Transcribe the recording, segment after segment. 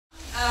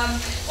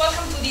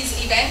welcome to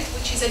this event,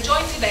 which is a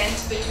joint event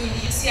between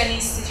the UCL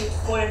Institute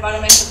for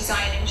Environmental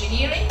Design and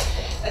Engineering,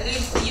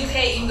 the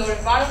UK Indoor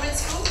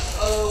Environments Group,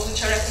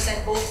 which I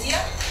represent both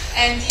here,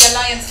 and the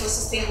Alliance for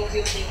Sustainable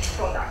Building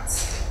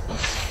Products.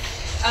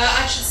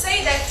 I should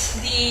say that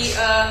the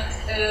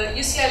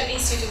UCL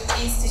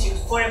Institute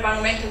for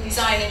Environmental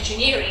Design and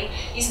Engineering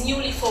is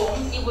newly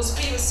formed. It was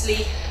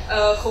previously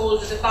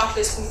called the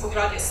Pathway School for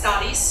Graduate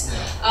Studies.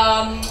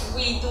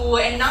 We do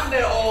a number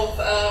of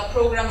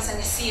programs,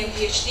 MSc and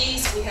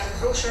PhDs. We have a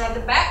brochure at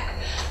the back.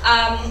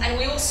 And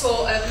we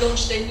also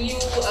launched a new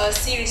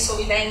series of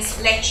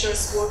events,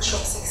 lectures,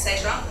 workshops,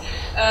 etc.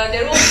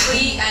 They're all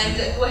free, and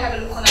do have a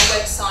look on our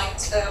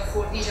website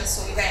for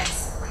details of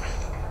events.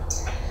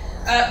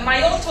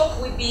 My own talk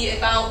would be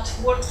about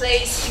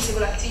workplace,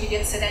 physical activity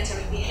and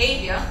sedentary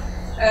behavior.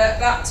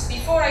 But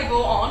before I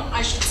go on,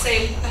 I should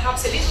say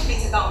perhaps a little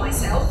bit about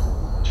myself.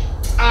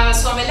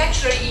 So I'm a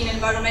lecturer in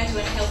environmental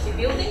and healthy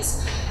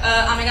buildings.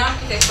 I'm an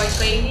architect by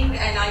training,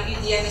 and I did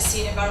the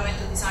MSc in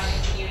environmental design and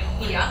engineering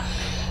here.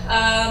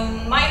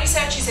 My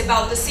research is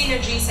about the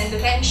synergies and the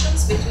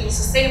tensions between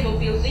sustainable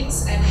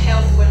buildings and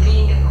health,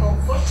 well-being and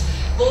comfort,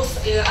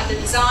 both at the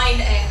design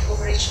and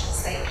operational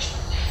stage.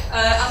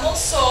 I'm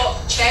also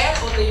chair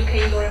of the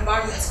UK Indoor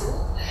Environments Group,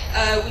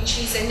 which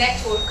is a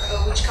network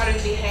which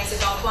currently has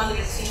about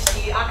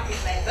 150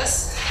 active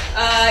members,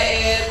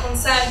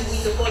 concerned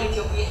with the quality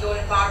of the indoor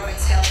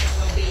environments, health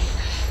and well-being.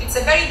 It's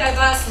a very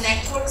diverse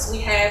network.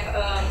 We have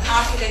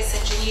architects,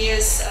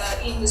 engineers,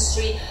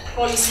 industry,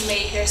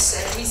 policymakers,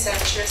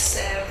 researchers.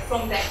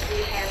 From that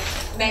we have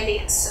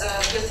medics,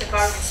 built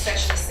environment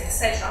specialists,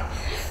 etc.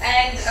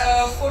 And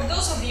for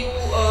those of you,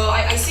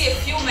 I see a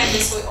few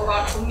members of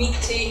our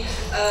committee.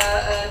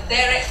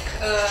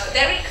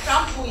 Derek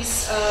Trump, who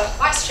is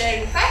vice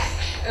chair in fact.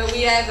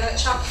 We have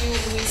Chuck Yu,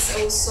 who is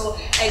also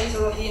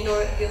editor of the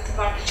Indoor Built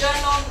Environment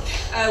Journal.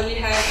 We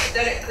have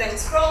Derek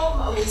Clemens-Chrome,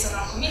 who is on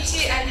our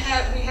committee, and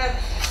we have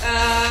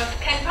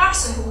Ken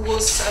Parson, who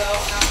was on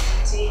our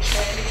committee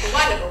a little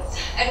while ago.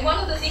 And one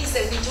of the things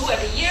that we do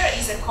every year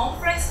is a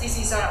conference. This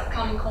is our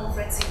upcoming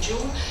conference in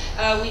June.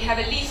 We have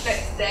a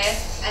leaflet there,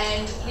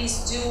 and please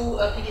do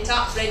pick it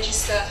up,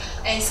 register,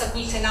 and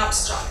submit an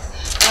abstract.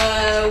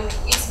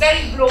 It's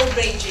very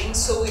broad-ranging,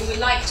 so we would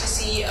like to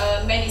see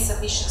many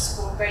submissions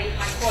for very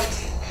high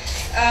quality.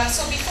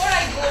 So before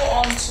I go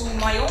on to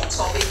my own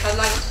topic, I'd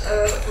like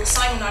for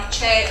Simon, our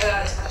chair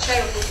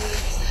of the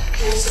meeting,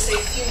 to also say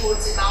a few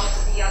words about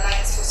the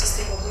Alliance for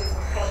Sustainable Building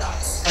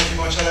Products. Thank you,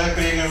 Marcella.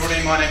 Good evening,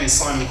 everybody. My name is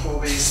Simon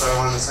Corby, so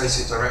I'm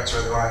Associate Director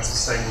of the Alliance for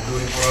Sustainable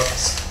Building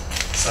Products.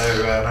 So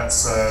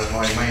that's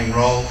my main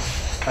role.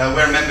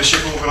 We're a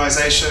membership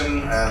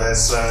organisation.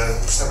 There's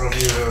several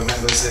of you who are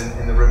members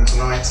in the room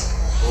tonight.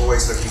 We're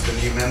always looking for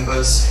new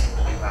members.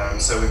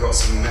 So we've got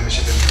some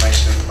membership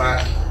information in the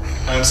back.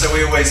 So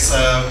we always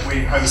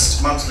we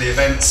host monthly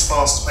events,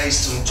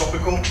 fast-paced and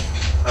topical.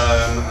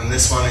 And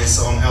this one is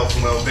on health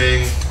and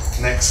well-being.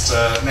 Next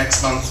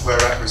month we're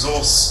at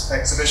Resource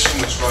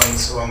Exhibition, which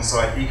runs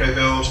alongside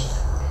EcoBuild.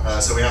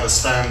 So we have a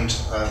stand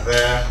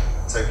there.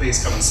 So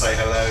please come and say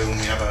hello. And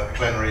we have a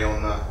plenary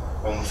on the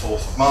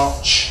 4th of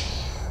March.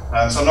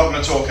 So I'm not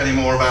going to talk any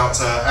more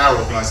about our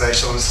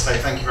organisation. I want to say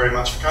thank you very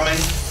much for coming.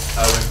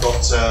 We've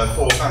got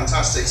 4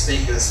 fantastic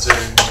speakers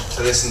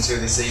to listen to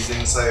this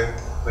evening. So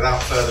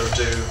without further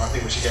ado, I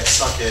think we should get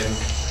stuck in.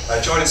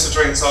 Join us for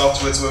drinks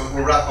afterwards.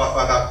 We'll wrap up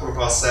by about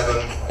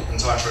 7:15, in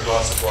time for a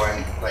glass of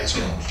wine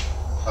later on.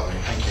 Lovely,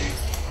 thank you.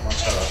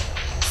 Marcella.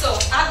 So,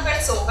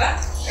 adverts over.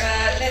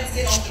 Let's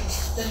get on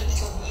with the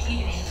meat of the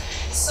evening.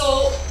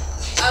 So,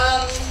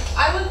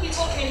 I will be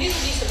talking a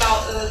little bit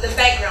about the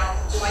background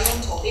to my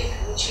own topic,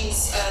 which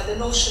is the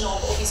notion of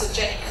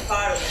obesogenic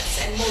environments,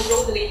 and more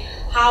broadly,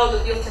 how the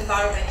built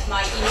environment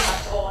might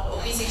impact on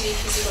obesity,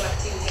 physical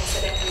activity, and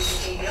sedentary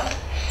behavior.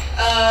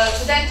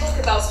 To then talk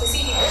about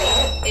specifically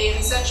a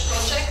research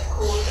project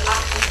called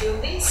Active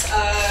Buildings,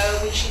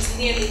 which is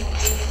nearly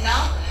completed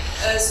now.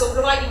 So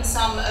providing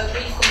some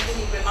brief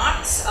concluding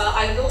remarks,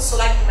 I would also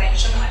like to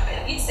mention,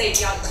 I did say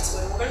the adverts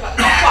were over, but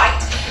not quite,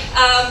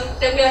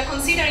 that we are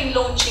considering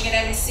launching an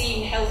MSc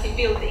in healthy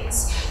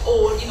buildings,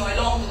 or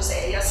along those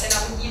areas, and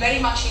I would be very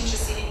much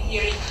interested in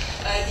hearing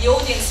the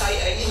audience,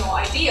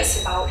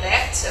 ideas about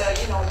that.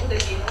 Would there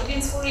be an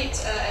audience for it,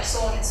 and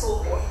so on and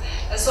so forth.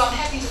 So I'm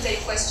happy to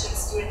take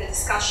questions during the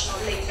discussion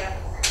or later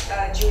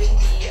during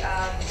the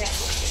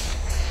networking.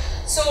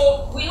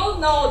 So we all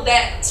know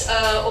that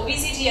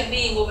obesity and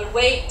being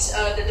overweight,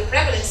 that the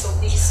prevalence of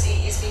this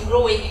has been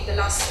growing in the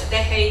last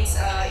decades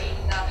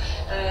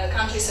in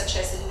countries such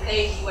as the UK,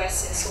 the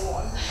US, and so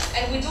on.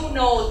 And we do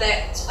know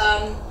that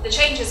the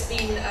change has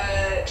been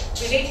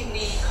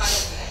relatively kind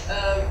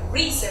of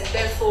recent.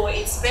 Therefore,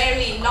 it's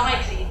very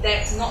likely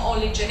that not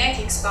only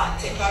genetics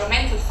but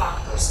environmental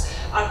factors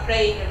are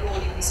playing a role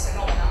in this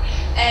phenomenon.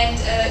 And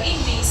in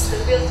this,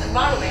 the built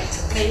environment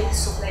may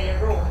also play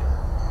a role.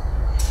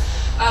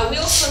 We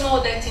also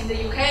know that in the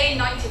UK,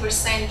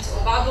 90%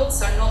 of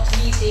adults are not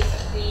meeting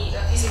the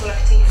physical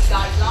activity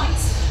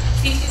guidelines.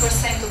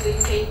 50% of the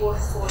UK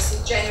workforce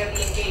is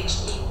generally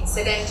engaged in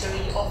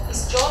sedentary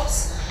office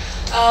jobs.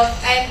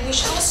 And we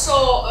should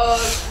also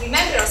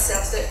remember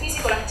ourselves that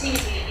physical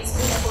activity is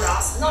good for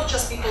us, not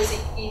just because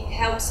it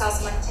helps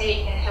us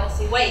maintain a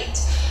healthy weight,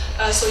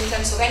 so in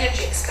terms of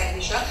energy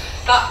expenditure,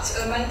 but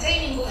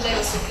maintaining good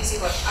levels of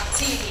physical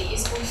activity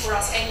is good for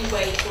us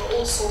anyway for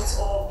all sorts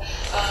of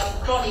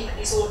chronic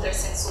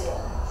disorders and so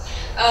on.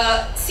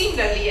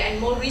 Similarly, and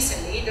more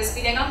recently, there's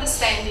been an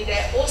understanding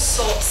that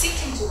also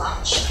sitting too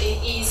much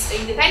is,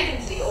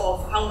 independently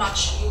of how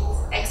much you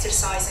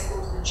exercise and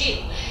go to the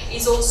gym,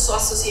 is also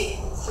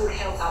associated with poor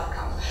health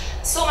outcome.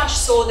 So much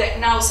so that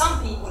now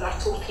some people are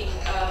talking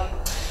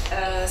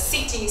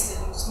sitting is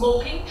the new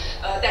smoking.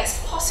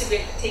 That's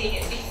possibly taking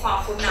it a bit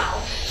far for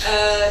now.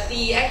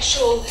 The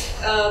actual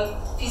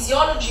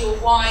physiology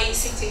of why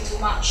sitting too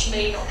much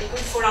may not be good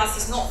for us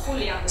is not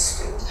fully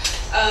understood.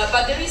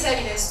 But there is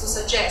evidence to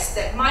suggest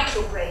that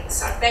micro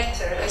breaks are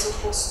better as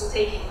opposed to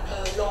taking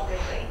longer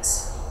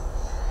breaks.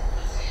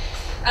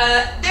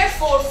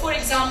 Therefore, for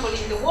example,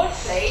 in the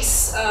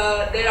workplace,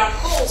 there are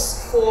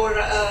calls for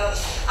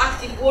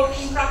active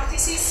working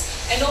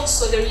practices, and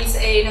also there is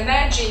an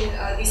emerging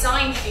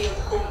design field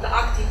called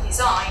active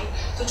design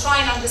to try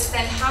and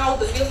understand how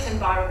the built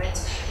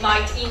environment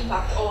might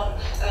impact on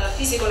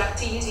physical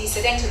activity,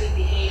 sedentary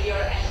behavior,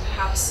 and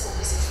perhaps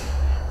obesity.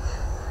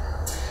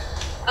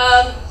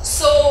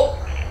 So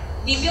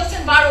the built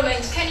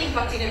environment can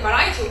impact in a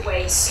variety of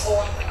ways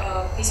on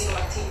physical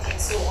activity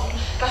and so on.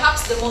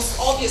 Perhaps the most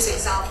obvious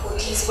example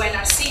is when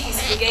our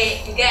cities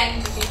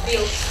began to be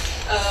built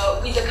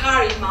with the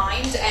car in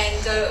mind,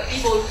 and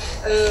people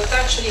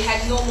virtually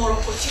had no more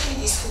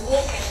opportunities to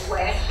walk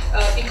anywhere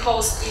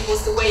because it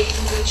was the way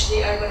in which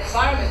the urban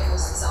environment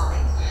was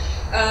designed.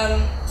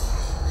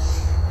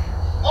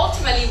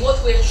 Ultimately,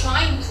 what we're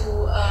trying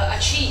to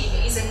achieve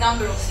is a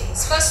number of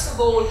things. First of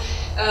all,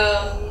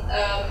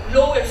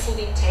 lower food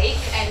intake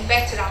and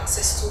better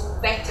access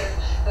to better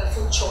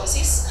food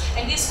choices.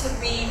 And this could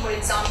be, for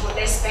example,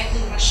 less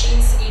vending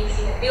machines in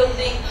a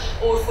building,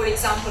 or, for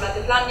example, at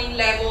the planning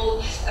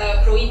level,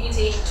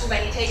 prohibiting too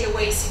many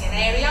takeaways in an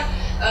area,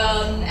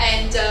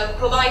 and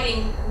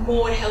providing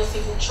more healthy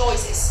food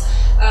choices.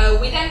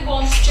 We then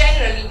want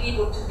generally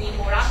people to be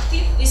more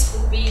active. This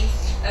could be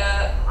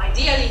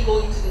ideally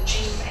going to the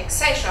gym,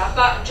 etc.,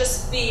 but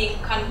just being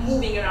kind of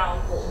moving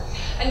around more.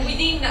 And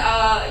within,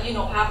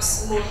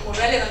 perhaps more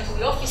relevant to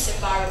the office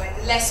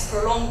environment, less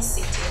prolonged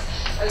sitting.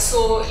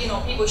 So,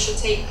 people should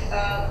take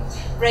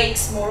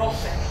breaks more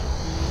often.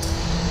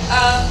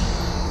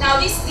 Now,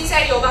 this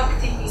area of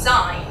active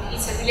design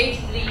is a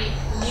relatively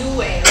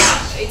new area.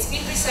 It's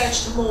been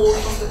researched more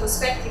from the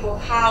perspective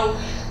of how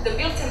the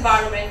built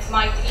environment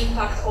might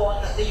impact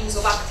on the use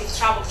of active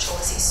travel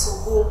choices,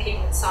 so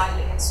walking,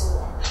 cycling, and so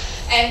on.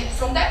 And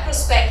from that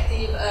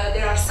perspective,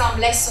 there are some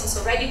lessons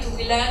already to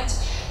be learned,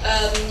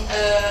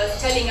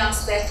 telling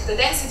us that the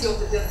density of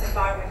the built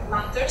environment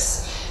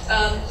matters.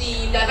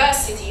 The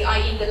diversity,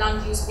 i.e. the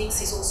land use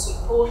mix, is also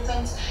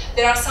important.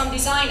 There are some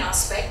design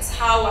aspects,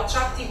 how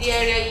attractive the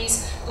area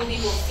is, do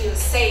people feel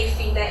safe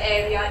in the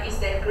area, is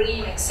there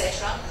green,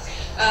 etc.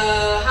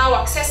 How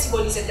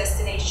accessible is a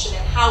destination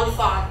and how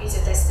far is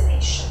a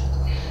destination.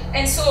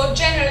 And so,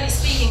 generally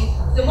speaking,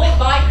 the more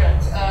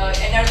vibrant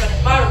an urban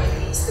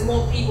environment is, the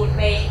more people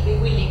may be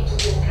willing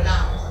to walk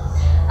around.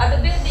 At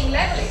the building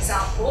level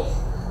example,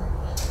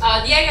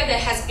 the area that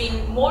has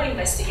been more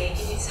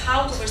investigated is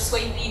how to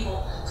persuade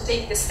people to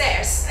take the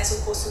stairs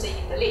as opposed to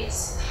taking the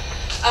lifts.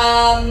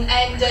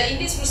 In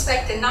this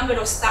respect, a number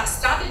of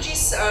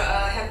strategies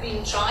have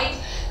been tried.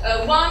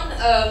 One,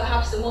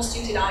 perhaps the most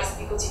utilized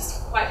because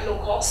it's quite low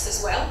cost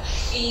as well,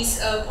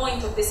 is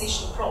point of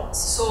decision prompts.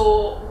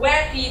 So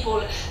where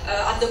people,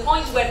 at the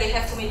point where they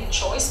have to make a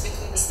choice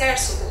between the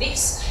stairs or the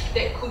lifts,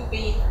 there could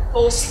be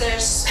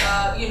posters,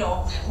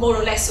 more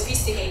or less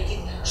sophisticated,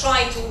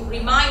 try to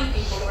remind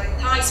people or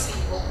entice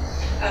people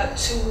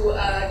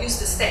to use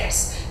the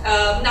stairs.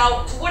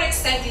 Now, to what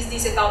extent is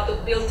this about the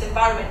built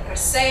environment per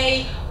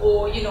se,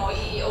 or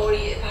or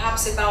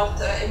perhaps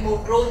about a more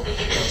broad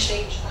behavioral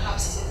change?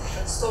 Perhaps is a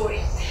different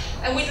story.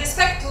 And with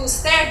respect to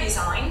stair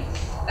design,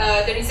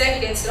 there is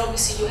evidence that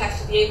obviously you have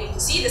to be able to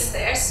see the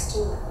stairs to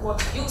want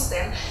to use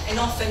them, and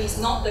often is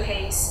not the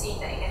case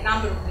in a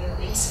number of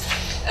buildings.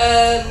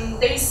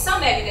 There is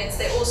some evidence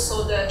that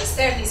also the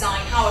stair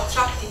design, how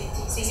attractive it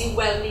is it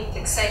well lit,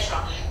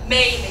 etc.,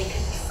 may make a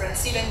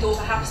difference, even though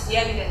perhaps the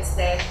evidence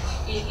there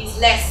is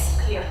less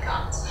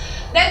clear-cut.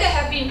 Then there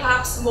have been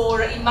perhaps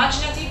more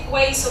imaginative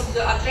ways of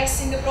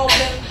addressing the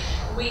problem,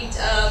 with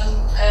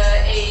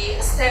a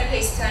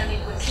staircase turned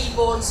into a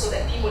keyboard so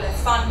that people have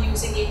fun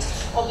using it.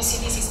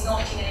 Obviously, this is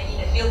not in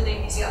a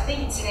building. I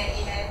think it's in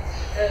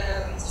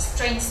a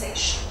train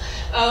station.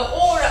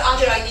 Or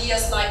other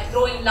ideas like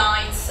drawing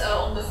lines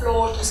on the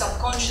floor to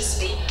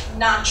subconsciously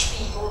nudge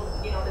people,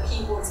 the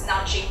keyboards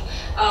nudging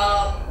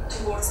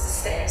towards the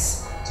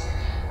stairs.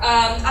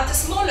 At a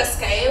smaller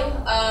scale,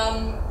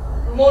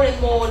 more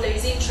and more there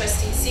is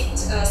interest in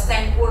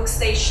stand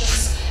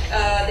workstations.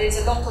 There is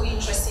a lot of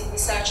interest in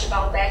research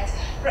about that.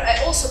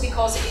 also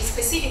because it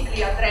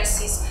specifically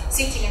addresses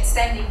sitting and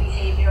standing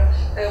behavior,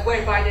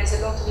 whereby there's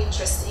a lot of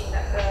interest in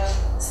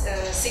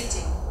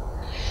sitting.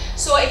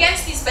 So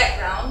against this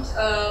background,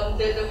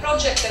 the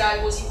project that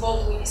I was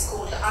involved with is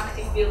called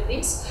Active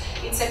Buildings.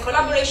 It's a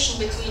collaboration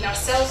between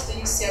ourselves, the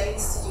UCL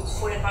Institute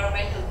for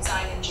Environmental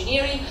Design and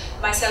Engineering,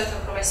 myself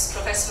and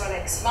Professor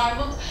Alexi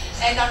Marmot,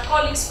 and our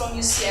colleagues from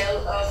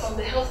UCL, from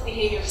the Health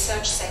Behavior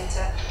Research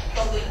Center,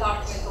 from the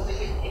Department of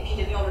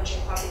Epidemiology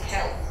and Public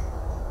Health.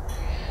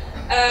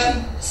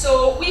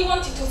 So we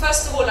wanted to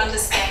first of all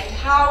understand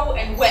how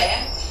and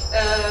where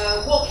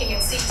walking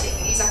and sitting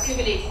is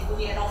accumulated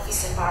within an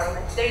office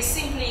environment. There is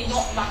simply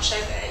not much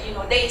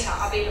data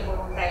available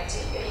on that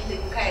in the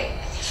UK.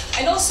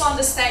 And also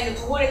understand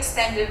to what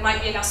extent there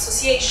might be an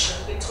association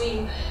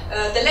between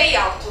the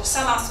layout or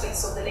some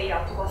aspects of the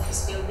layout of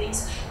office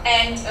buildings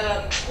and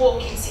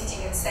walking,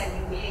 sitting and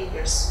standing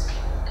behaviors.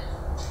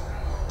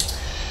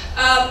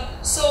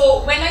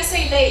 So when I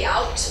say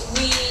layout,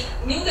 we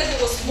knew that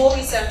there was more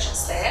research on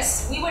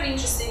stairs. We were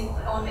interested in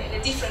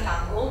a different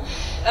angle,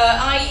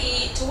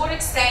 i.e. to what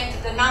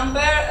extent the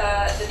number,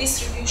 the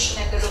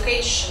distribution and the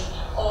location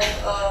of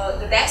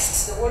the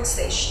desks, the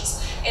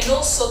workstations, and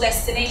also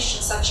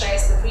destinations such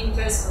as the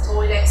printers, the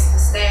toilets, the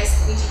stairs,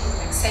 the meeting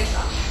room, etc.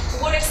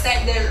 To what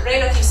extent their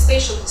relative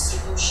spatial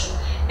distribution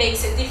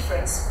makes a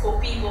difference for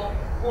people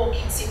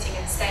walking, sitting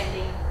and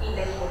standing in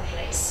their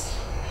workplace.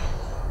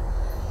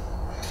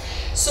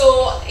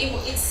 So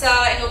it's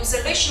an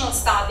observational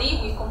study.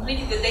 We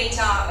completed the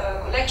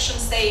data collection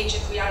stage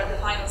and we are at the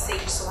final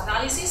stages of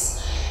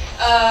analysis.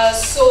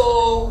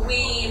 So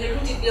we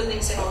recruited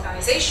buildings and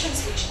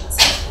organizations, which in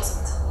itself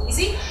wasn't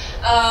easy.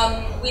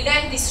 We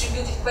then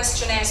distributed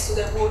questionnaires to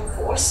their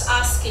workforce,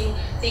 asking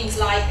things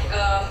like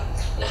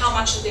how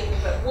much do they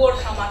move at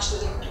work, how much do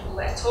they do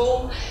at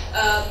home,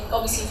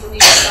 obviously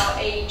information about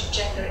age,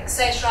 gender,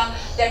 etc.,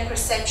 their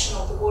perception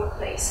of the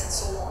workplace and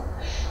so on.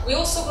 We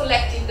also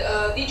collected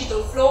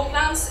digital floor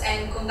plans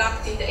and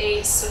conducted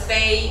a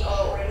survey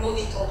or an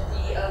audit of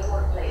the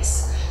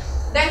workplace.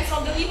 Then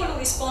from the people who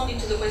responded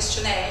to the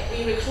questionnaire,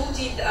 we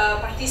recruited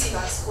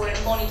participants for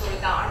a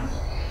monitoring arm.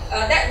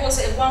 That was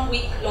a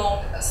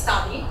 1-week-long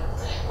study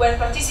where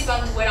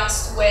participants were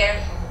asked to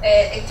wear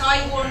a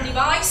time-worn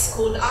device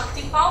called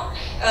ActivePal.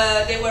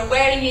 They were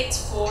wearing it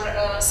for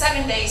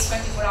 7 days,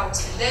 24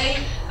 hours a day,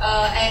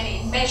 and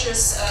it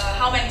measures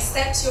how many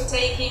steps you're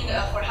taking,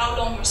 for how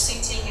long you're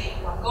sitting in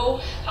one go,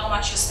 how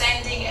much you're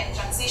standing, and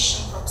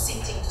transition from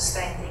sitting to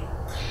standing.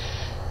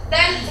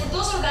 Then, for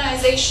those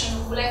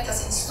organizations who let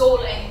us install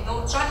an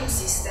indoor tracking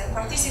system,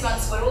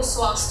 participants were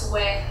also asked to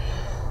wear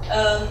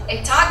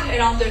a tag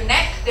around their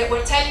neck that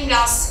were telling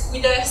us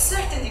with a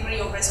certain degree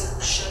of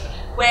resolution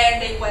where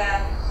they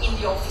were in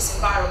the office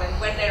environment,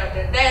 where they're at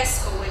their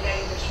desk or where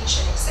they're in the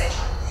kitchen, etc.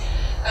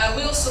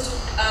 We also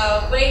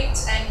took weight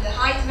and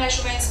height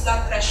measurements,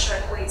 blood pressure,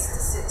 and waist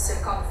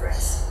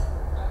circumference.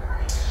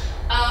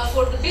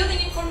 For the building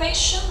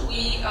information,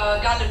 we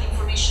gathered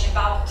information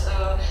about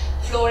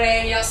floor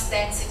areas,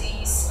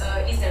 densities,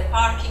 is there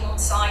parking on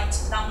site,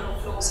 number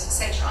of floors,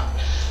 etc.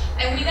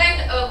 And we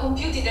then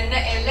computed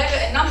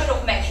a number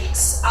of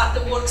metrics at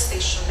the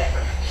workstation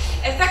level.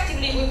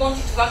 Effectively, we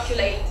wanted to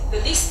calculate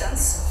the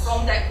distance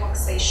from that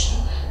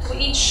workstation to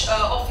each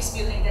office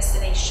building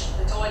destination,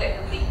 the toilet,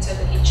 the printer,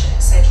 the kitchen,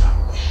 etc.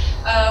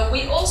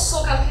 We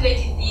also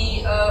calculated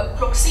the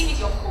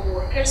proximity of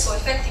co-workers, so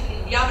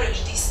effectively the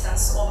average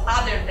distance of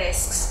other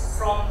desks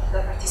from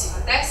the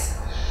participant desk,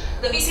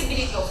 the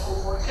visibility of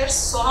co-workers,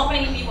 so how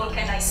many people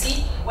can I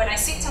see when I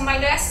sit on my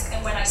desk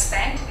and when I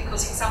stand,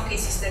 because in some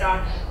cases there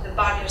are the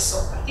barriers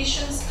or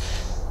partitions,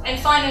 and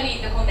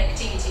finally the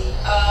connectivity.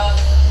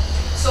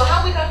 So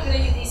how we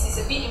calculated this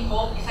is a bit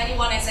involved. If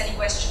anyone has any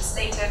questions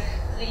later,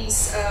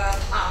 please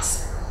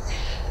ask.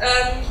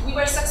 We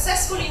were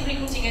successful in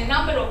recruiting a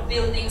number of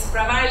buildings,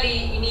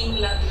 primarily in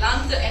England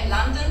and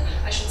London,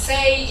 I should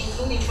say,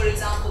 including, for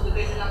example, the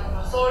Greater London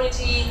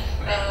Authority,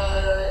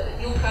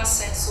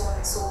 UCAS, and so on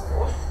and so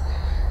forth.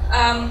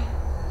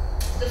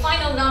 The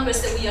final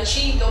numbers that we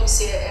achieved,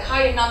 obviously a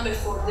higher number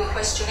for the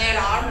questionnaire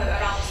arm,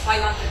 around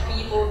 500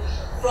 people,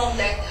 from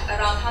that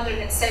around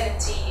 170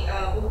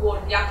 who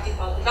wore the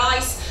ActivePal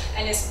device,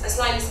 and a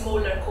slightly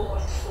smaller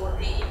cohort for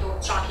the indoor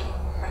tracking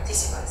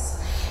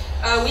participants.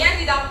 We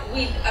ended up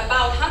with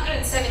about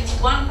 171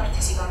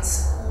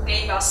 participants who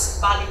gave us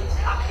valid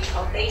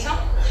ActivePal data.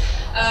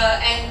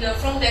 And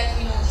from that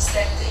we noticed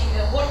that in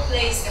the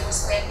workplace they were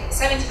spending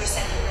 70%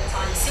 of their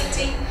time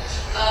sitting,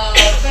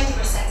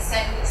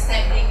 20%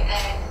 standing,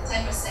 and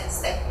 10%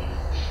 stepping.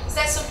 Is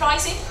that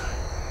surprising?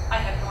 I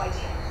have no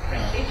idea,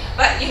 frankly.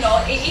 But you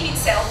know, in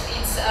itself,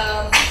 it's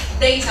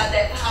data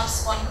that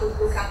perhaps one could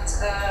look at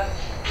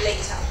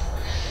later.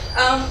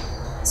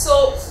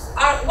 So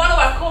one of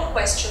our core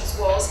questions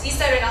was, is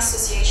there an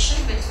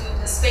association between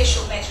the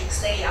spatial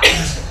metrics layout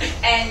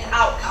and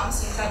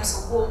outcomes in terms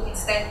of walking,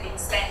 standing,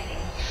 standing?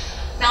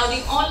 Now,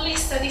 the only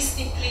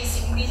statistically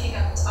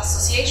significant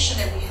association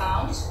that we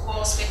found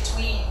was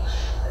between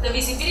the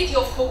visibility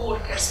of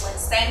co-workers when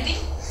standing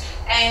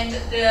and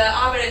the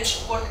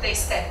average workday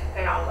step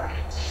per hour.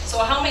 So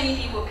how many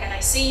people can I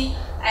see,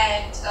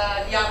 and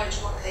the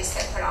average workday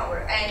step per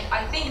hour. And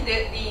I think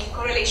that the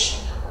correlation,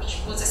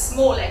 which was a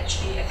small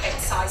actually effect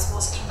size,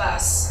 was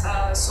inverse.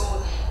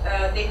 So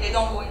they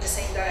don't go in the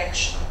same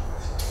direction.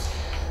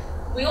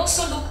 We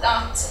also looked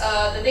at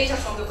the data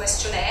from the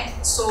questionnaire.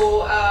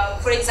 So,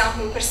 for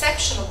example,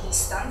 perception of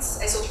distance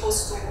as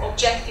opposed to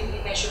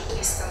objectively measured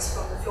distance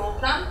from the floor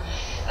plan.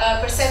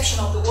 Perception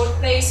of the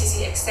workplace,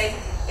 is it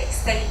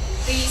aesthetically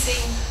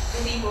pleasing?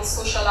 Do people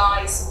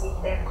socialize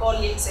with their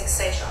colleagues,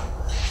 etc.?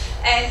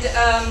 And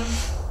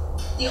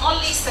the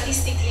only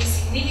statistically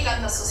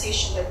significant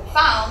association that we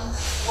found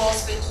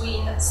was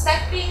between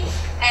stepping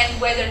and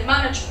whether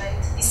management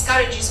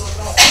discourages or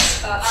not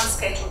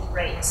unscheduled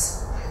breaks.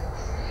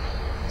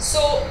 So,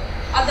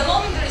 at the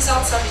moment the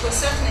results are to a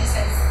certain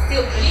extent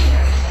still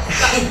preliminary,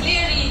 but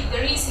clearly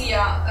there is here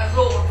a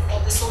role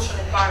of the social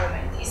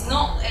environment.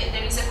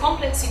 There is a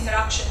complex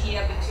interaction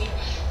here between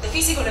the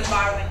physical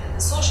environment and the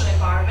social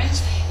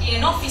environment. In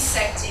an office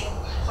setting,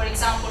 for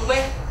example,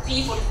 where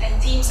people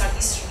and teams are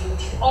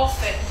distributed,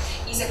 often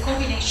is a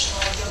combination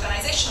of the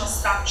organizational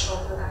structure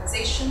of the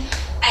organization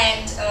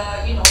and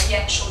the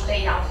actual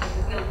layout of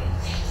the building.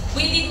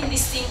 We didn't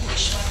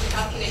distinguish when we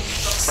calculated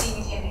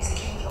proximity and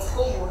visibility of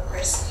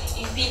co-workers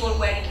if people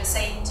were in the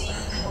same team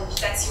or if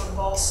that's your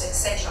boss,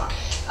 etc.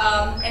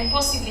 And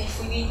possibly if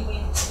we did,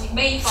 we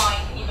may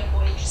find even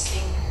more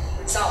interesting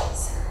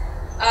results.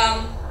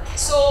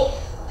 So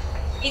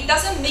it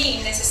doesn't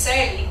mean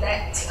necessarily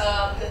that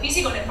the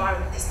physical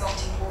environment is not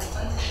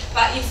important,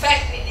 but in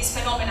fact this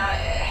phenomena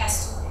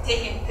has to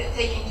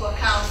take into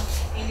account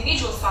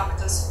individual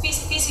factors,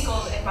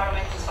 physical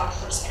environmental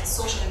factors and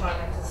social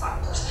environmental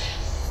factors.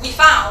 We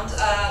found,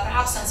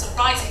 perhaps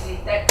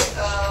unsurprisingly, that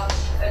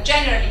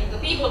generally the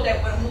people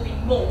that were moving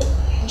more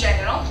in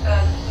general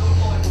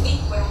over the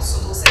week were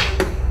also those that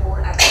were moving more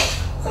at work,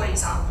 for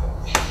example.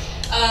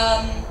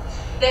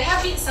 There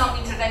have been some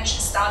intervention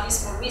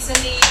studies more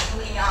recently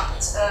looking at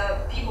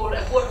people,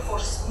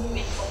 workforce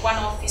moving from one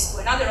office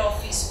to another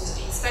office who's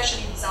been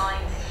specially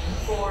designed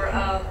for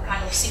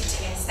kind of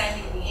sitting and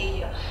standing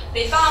behavior.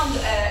 They found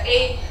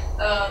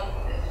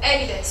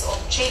evidence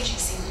of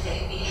changes in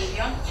the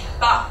behavior,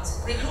 but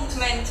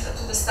recruitment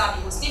to the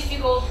study was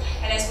difficult,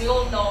 and as we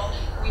all know,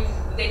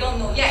 they don't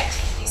know yet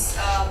if these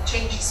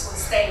changes will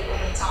stay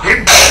over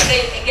time.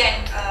 They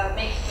again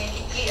make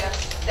it clear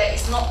that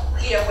it's not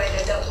clear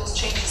whether those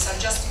changes are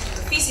just in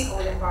the physical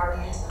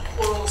environment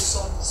or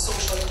also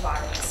social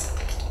environments.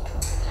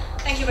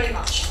 Thank you very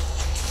much.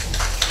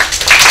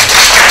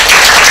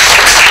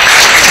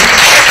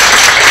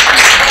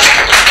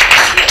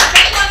 If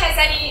anyone has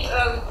any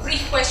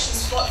brief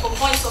questions for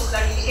points of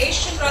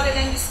clarification rather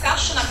than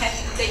discussion, I'm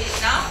happy to take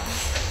it now.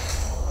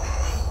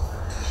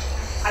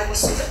 I was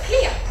super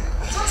clear.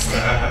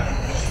 Fantastic.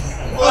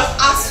 Well,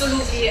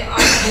 absolutely, 100%.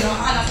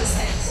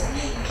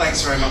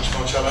 Thanks very much,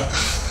 Marcella.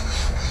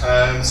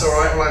 So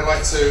I'd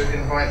like to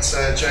invite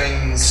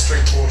James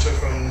Drinkwater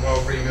from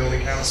World Green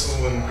Building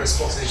Council and Chris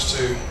Pottage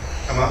to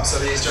come up. So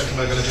these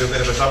gentlemen are going to do a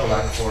bit of a double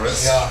act for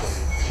us. Yeah.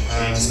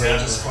 So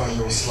just find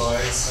your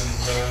slides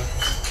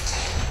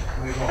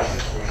and move on.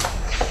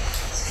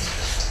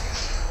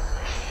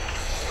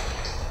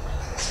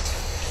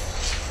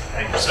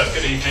 Okay, so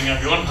good evening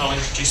everyone. I'll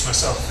introduce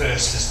myself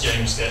first as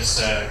James gets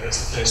the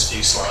first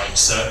few slides.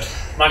 So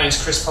my name is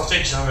Chris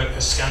Pottage. I work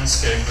for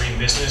Skanska Green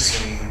Business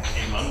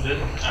in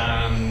London,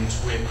 and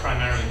we're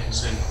primarily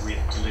concerned with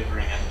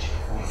delivering energy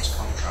performance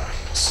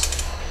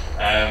contracts.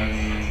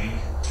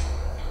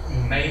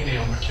 Mainly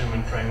on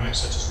procurement frameworks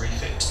such as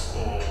REFIT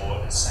or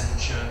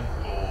Accenture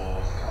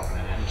or Carbon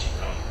and Energy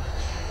Fund.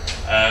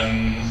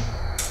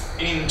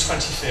 In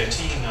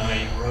 2013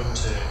 I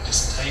wrote a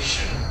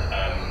dissertation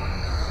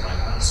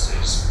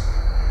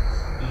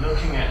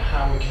looking at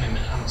how we can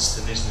enhance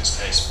the business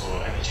case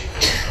for energy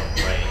efficient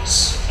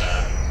upgrades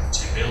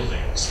to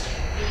buildings.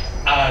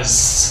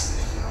 As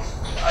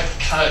I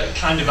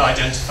kind of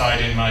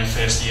identified in my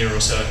first year or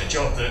so in the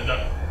job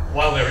that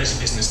while there is a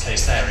business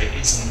case there, it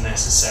isn't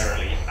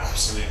necessarily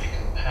absolutely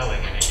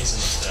compelling, and it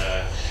isn't,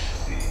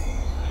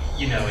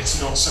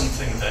 it's not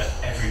something that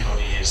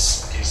everybody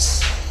is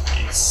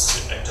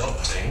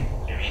adopting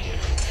immediately.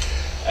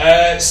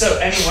 So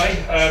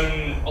anyway,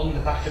 on the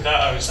back of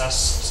that, I was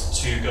asked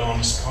to go on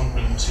a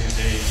secondment to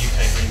the UK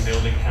Green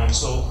Building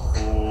Council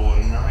for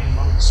 9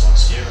 months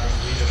last year, I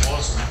believe it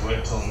was, and I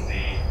worked on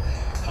the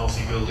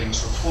Healthy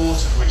Buildings report,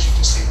 of which you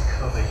can see the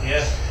cover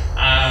here,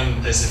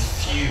 and there's a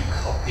few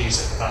copies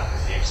at the back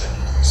of the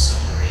executive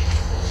summary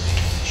or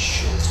the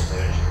shorter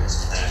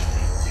versions,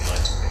 if you'd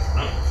like to pick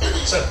them up.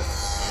 So,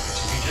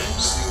 to you,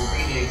 James. We will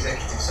read the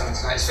executive summary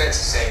tonight. It's fair to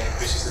say that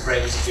Chris is the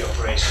brains of the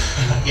operation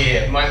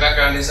here. My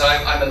background is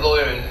I'm a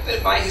lawyer, and a bit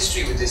of my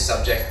history with this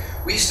subject.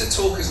 We used to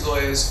talk as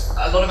lawyers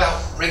a lot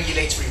about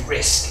regulatory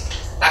risk.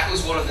 That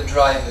was one of the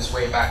drivers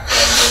way back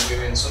when we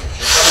were in sort of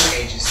the dark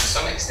ages to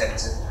some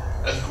extent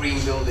of green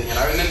building. And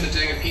I remember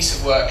doing a piece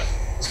of work I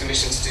was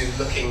commissioned to do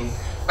looking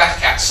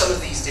back at some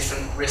of these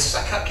different risks.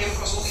 I came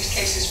across all these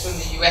cases from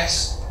the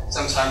US,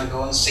 some time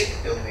ago on sick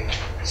building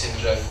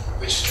syndrome,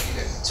 which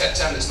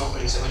term that's not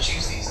really so much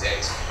used these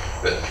days.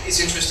 But it's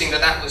interesting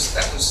that that was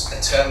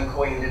a term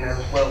coined in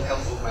a World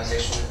Health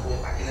Organization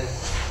report back in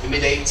the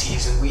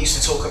mid-80s, and we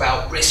used to talk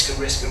about risk and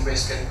risk and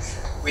risk, and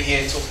we're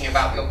here talking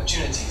about the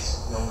opportunities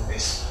along with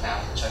this now,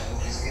 which I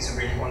think is a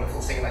really wonderful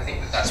thing, and I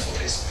think that that's what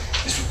this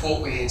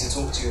report we're here to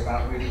talk to you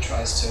about really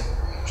tries to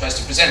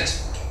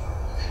present.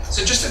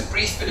 So just a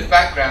brief bit of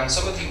background.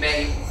 Some of you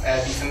may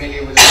be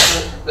familiar with a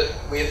report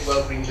that we at the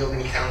World Green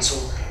Building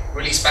Council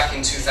released back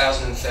in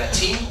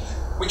 2013,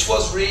 which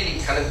was really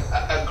kind of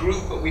a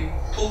group that we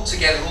pulled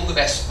together all the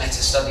best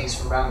meta-studies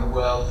from around the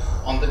world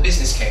on the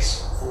business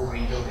case for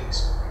green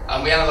buildings.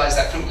 And we analysed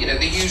that from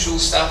the usual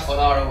stuff on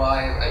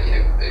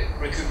ROI,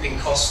 recouping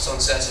costs on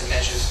certain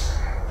measures,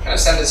 kind of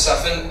standard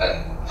stuff. And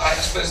I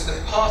suppose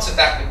the part of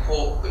that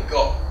report that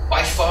got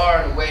by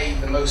far and away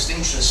the most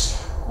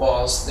interest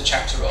was the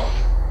chapter on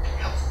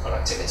health and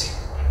productivity.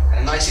 And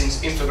a nice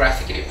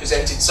infographic, and it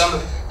presented some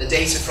of the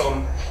data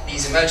from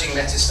these emerging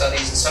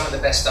meta-studies and some of the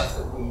best stuff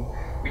that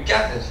we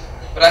gathered.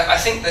 But I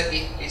think that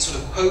it sort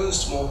of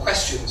posed more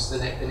questions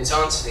than it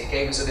answered. It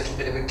gave us a little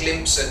bit of a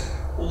glimpse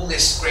at all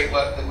this great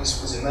work that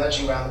was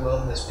emerging around the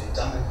world and that's been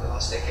done over the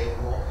last decade or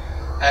more.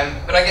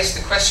 But I guess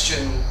the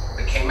question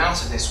that came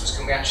out of this was,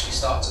 can we actually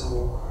start to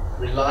more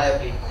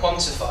reliably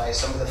quantify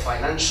some of the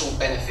financial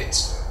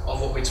benefits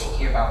of what we're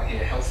talking about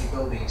here, healthy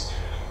buildings?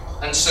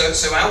 And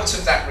so out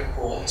of that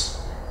report,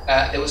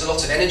 there was a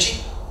lot of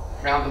energy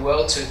around the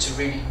world to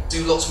really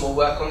do lots more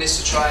work on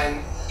this, to try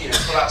and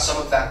pull out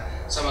some of that,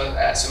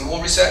 some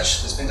more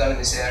research that's been done in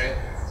this area.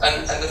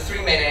 And the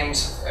three main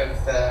aims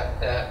of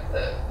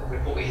the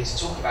report we're here to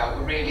talk about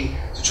were really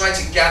to try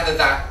to gather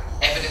that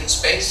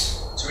evidence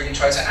base, to really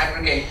try to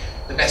aggregate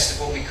the best of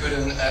what we could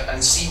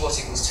and see what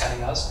it was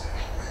telling us.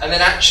 And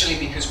then actually,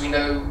 because we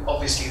know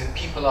obviously that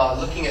people are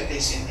looking at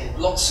this in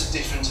lots of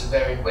different and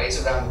varied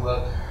ways around the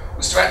world,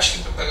 was to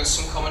actually propose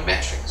some common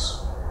metrics.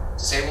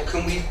 To say, well,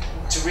 can we,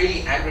 to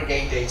really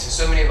aggregate data,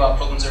 so many of our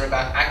problems are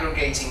about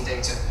aggregating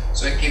data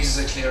so it gives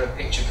us a clearer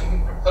picture. Can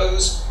we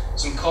propose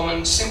some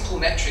common, simple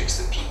metrics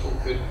that people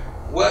could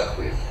work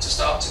with to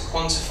start to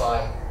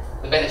quantify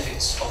the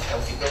benefits of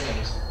healthy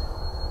buildings?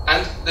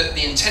 And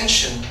the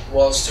intention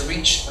was to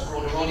reach a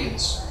broader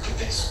audience with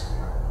this.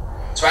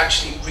 To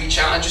actually reach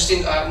out,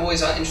 I'm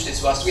always interested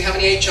to ask, do we have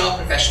any HR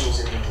professionals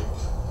in the room?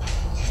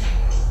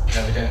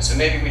 No, we don't. So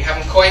maybe we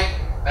haven't quite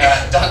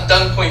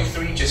done point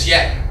 3 just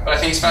yet, but I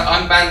think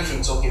I'm banned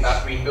from talking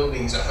about green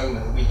buildings at home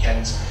at the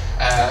weekends.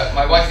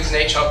 My wife is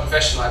an HR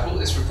professional. I brought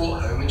this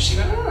report home and she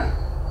went,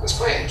 that's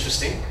quite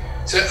interesting.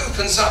 So it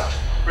opens up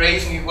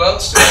brave new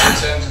worlds to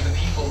us in terms of the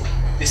people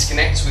this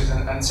connects with,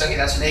 and certainly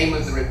that's the aim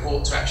of the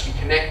report, to actually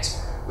connect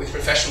with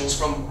professionals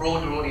from a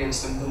broader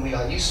audience than we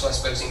are used to, I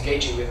suppose,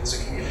 engaging with as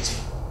a community.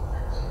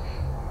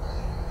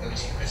 Over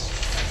to you, Chris.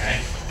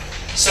 Okay.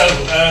 So,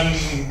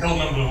 goal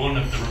number 1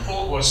 of the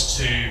report was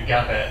to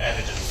gather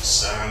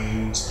evidence,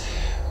 and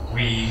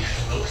we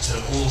looked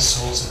at all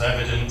sorts of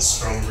evidence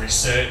from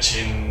research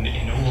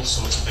in all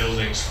sorts of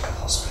buildings, from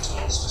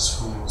hospitals to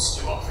schools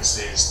to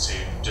offices to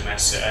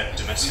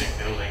domestic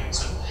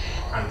buildings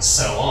and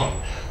so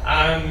on.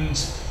 And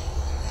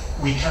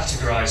we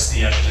categorised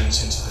the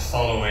evidence into the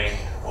following,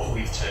 what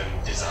we've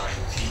termed design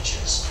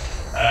features.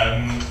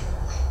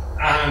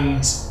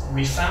 And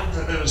we found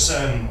that there was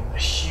a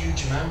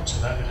huge amount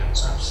of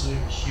evidence,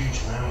 absolutely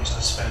huge amount. I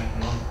spent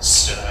months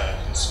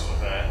sort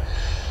of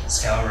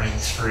scouring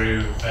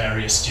through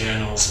various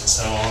journals and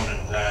so on,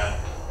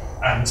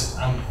 and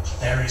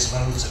various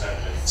loads of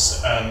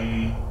evidence.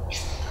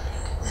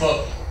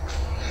 But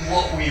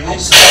what we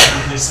also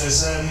found is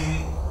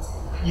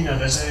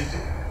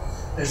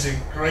there's a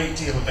great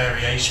deal of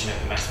variation in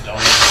the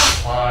methodology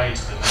applied,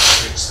 the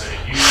metrics that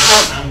are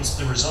used, and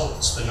the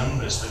results, the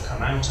numbers that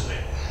come out of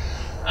it.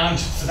 And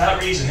for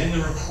that reason, in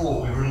the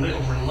report, we were a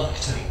little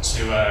reluctant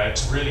to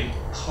really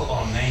put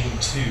our name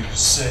to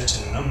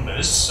certain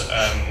numbers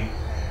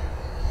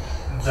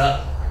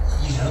that,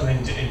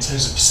 in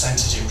terms of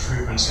percentage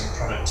improvements in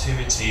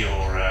productivity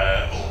or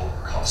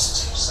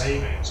cost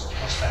savings or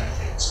cost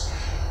benefits.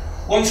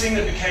 One thing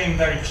that became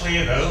very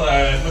clear, though,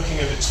 looking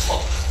at the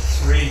top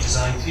 3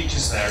 design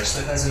features there, is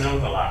that there's an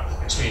overlap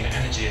between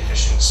energy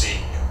efficiency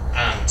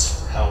and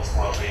health,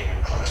 well-being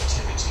and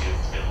productivity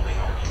of building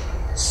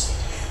occupants.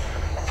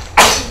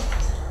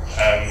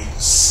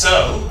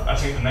 So, I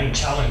think the main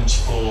challenge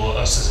for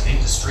us as an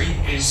industry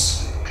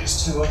is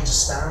to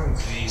understand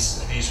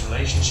these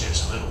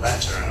relationships a little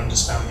better and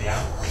understand the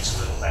outputs a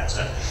little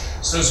better,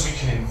 so as we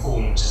can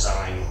inform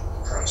design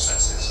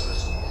processes a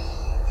little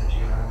more. Could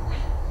you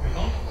move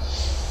on?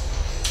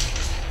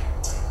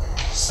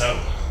 So,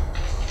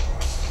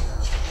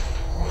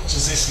 what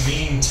does this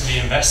mean to the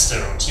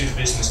investor or to the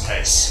business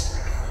case?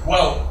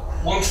 Well,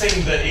 one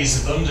thing that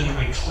is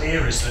abundantly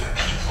clear is that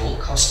people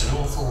cost an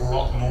awful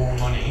lot more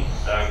money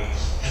than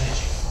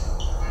energy.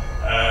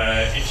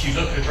 If you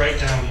look at a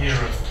breakdown here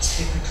of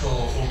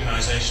typical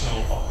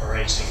organisational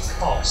operating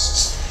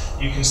costs,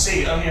 you can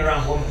see only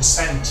around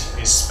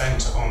 1% is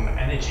spent on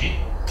energy,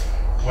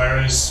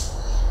 whereas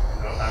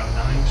We've got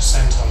about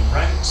 9% on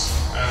rent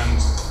and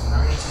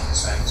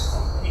 90%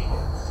 on people.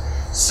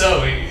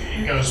 So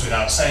it goes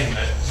without saying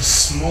that the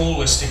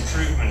smallest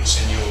improvements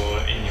in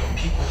your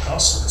people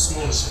costs, or the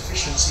smallest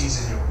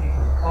efficiencies in your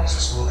people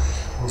costs, will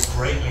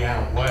greatly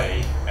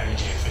outweigh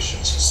energy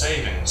efficiency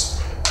savings.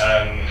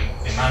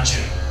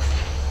 Imagine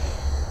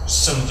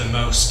some of the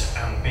most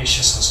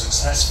ambitious and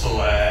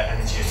successful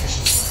energy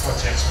efficiency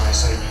projects might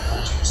save you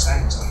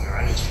 40% on your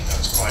energy.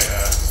 That's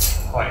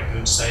quite a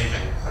good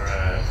saving for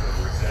a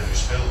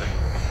refurbished building.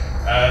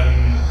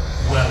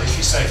 Well, if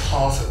you save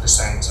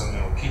 0.5% on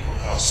your people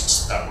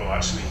costs, that will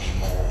actually be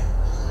more.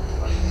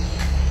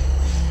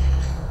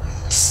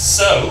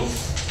 So,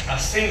 I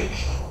think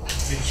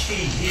the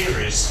key here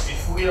is,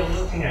 if we are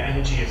looking at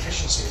energy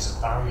efficiency as a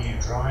value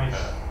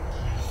driver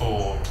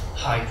for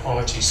high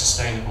quality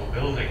sustainable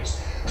buildings,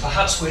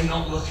 perhaps we're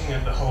not looking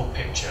at the whole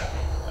picture.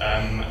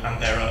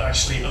 And there are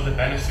actually other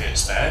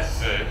benefits there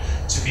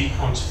to be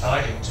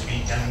quantified and to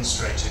be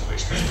demonstrated,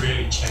 which could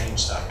really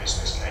change that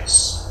business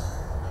case.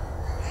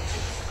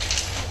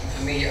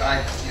 For me,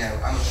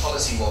 I'm a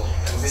policy wonk,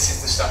 and this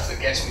is the stuff that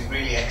gets me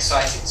really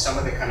excited, some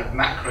of the kind of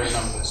macro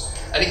numbers.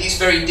 And it is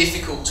very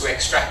difficult to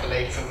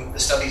extrapolate from the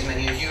studies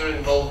many of you are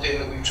involved in,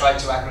 that we've tried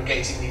to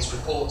aggregate in these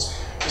reports,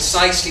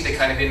 precisely the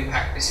kind of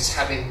impact this is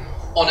having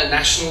on a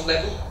national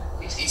level.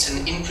 It's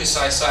an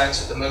imprecise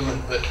science at the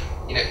moment, but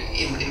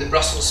in the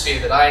Brussels sphere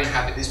that I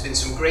inhabit, there's been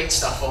some great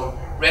stuff on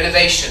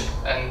renovation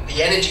and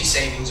the energy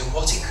savings and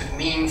what it could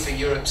mean for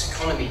Europe's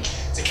economy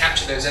to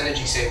capture those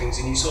energy savings.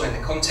 And you saw in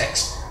the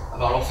context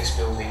of our office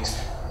buildings,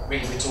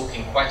 really we're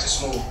talking quite a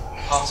small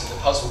part of the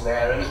puzzle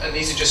there, and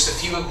these are just a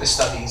few of the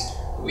studies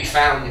that we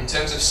found in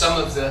terms of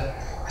some of the,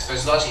 I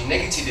suppose, largely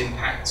negative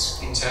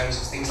impacts in terms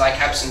of things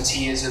like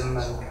absenteeism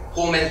and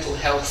poor mental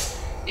health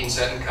in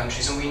certain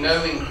countries. And we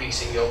know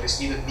increasingly,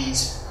 obviously, that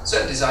these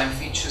certain design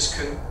features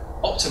can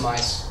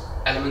optimize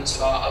elements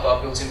of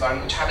our built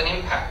environment which have an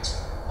impact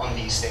on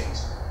these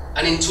things.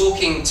 And in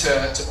talking to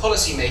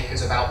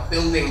policymakers about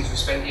buildings, we've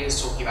spent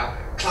years talking about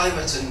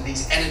climate and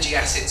these energy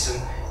assets,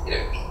 and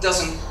it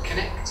doesn't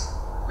connect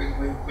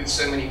with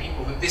so many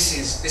people. But this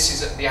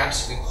is at the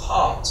absolute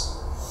heart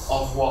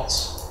of what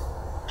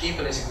key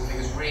political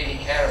figures really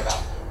care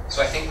about.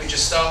 So I think we're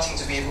just starting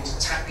to be able to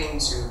tap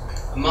into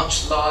a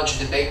much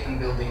larger debate than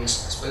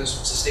buildings, I suppose,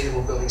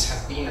 sustainable buildings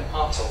have been a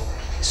part of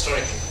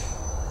historically.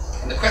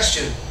 And the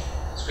question,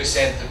 as Chris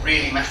said, that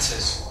really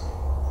matters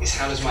is,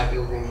 how does my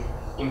building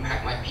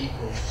impact my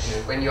people?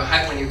 When you're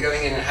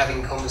going in and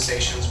having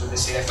conversations with the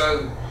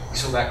CFO, you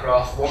saw that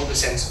graph,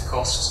 1% of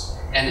costs,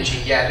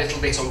 energy, yeah, a little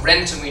bit on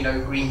rent, and we know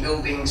green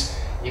buildings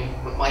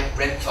might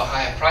rent for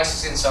higher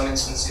prices in some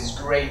instances,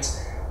 great,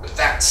 but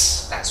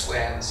that's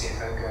where the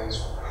CFO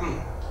goes,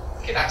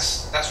 okay,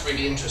 that's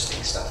really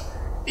interesting stuff.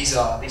 These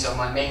are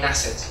my main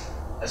asset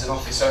as an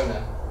office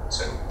owner.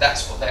 So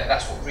that's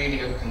what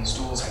really opens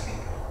doors, I think.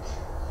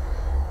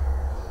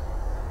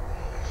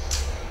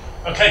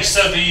 Okay,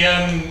 so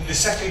the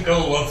second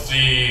goal of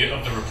the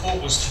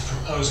report was to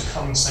propose a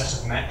common set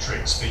of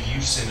metrics for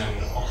use in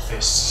an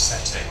office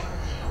setting.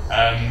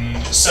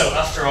 So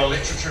after our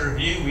literature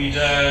review, we'd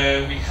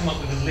come up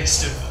with a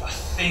list of, I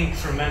think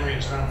from memory, it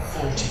was around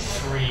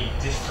 43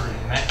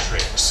 different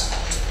metrics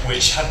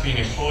which had been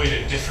employed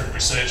at different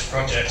research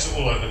projects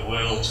all over the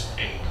world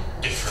in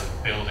different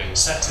building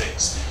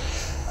settings.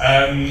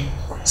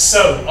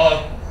 So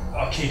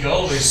our key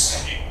goal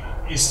was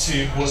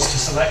to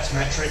select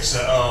metrics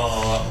that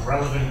are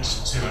relevant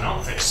to an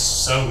office.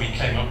 So we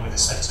came up with a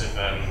set of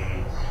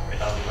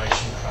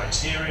evaluation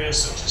criteria,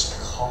 such as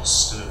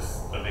cost of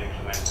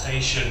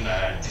implementation,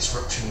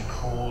 disruption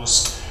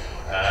caused,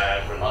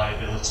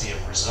 reliability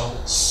of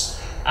results,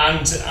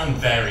 and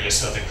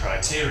various other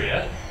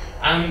criteria.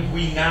 And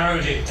we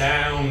narrowed it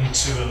down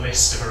to a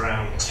list of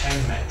around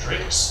 10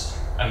 metrics,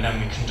 and then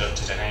we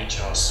conducted an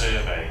HR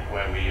survey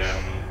where we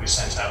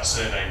sent out a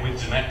survey with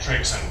the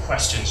metrics and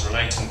questions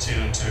relating to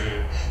them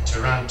to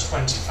around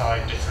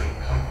 25 different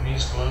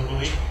companies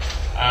globally,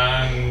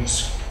 and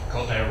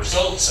got their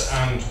results,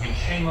 and we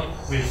came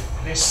up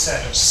with this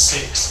set of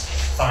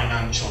 6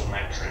 financial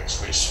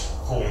metrics, which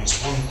forms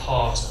one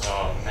part of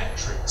our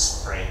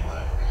metrics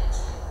framework.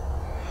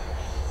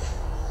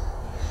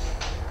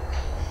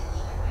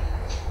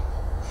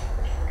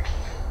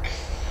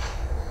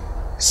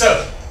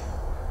 So,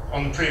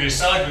 on the previous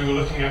slide, we were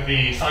looking at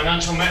the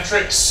financial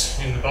metrics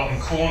in the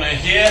bottom corner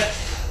here,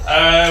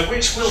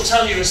 which will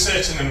tell you a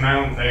certain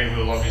amount. They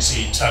will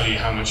obviously tell you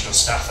how much your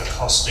staff are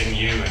costing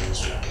you and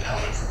how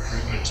much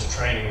recruitment and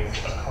training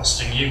are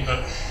costing you,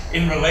 but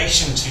in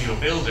relation to your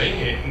building,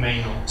 it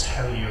may not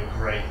tell you a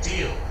great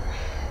deal.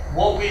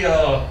 What we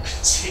are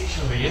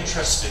particularly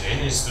interested in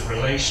is the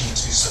relation to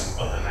some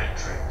other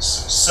metrics.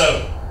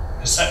 So,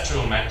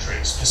 perceptual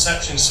metrics,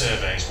 perception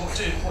surveys, what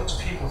do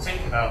people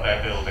think about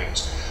their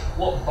buildings?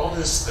 What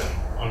bothers them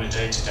on a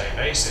day-to-day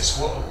basis?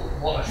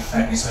 What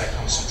affects their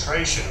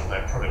concentration or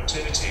their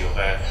productivity or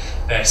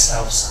their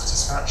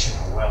self-satisfaction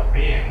or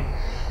well-being?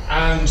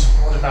 And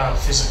what about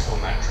physical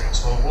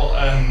metrics? Well,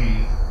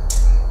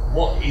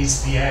 what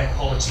is the air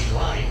quality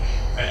like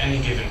at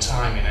any given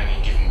time in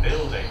any given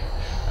building.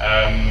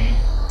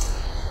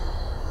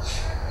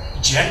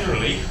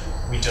 Generally,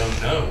 we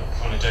don't know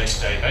on a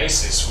day-to-day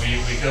basis.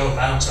 We go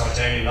about our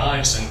daily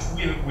lives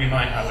and we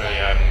might have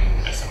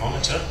a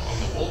thermometer on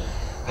the wall,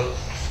 but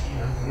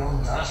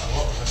beyond that, a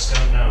lot of us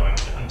don't know.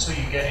 And until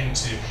you get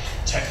into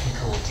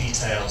technical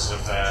details of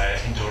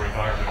indoor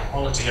environment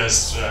quality,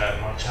 as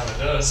Marcella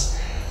does,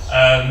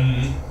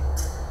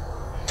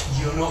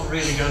 you're not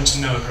really going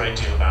to know a great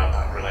deal about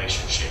that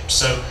relationship.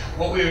 So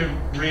what we're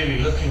really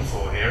looking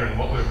for here, and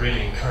what we're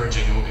really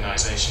encouraging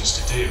organisations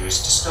to do, is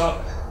to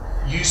start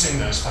using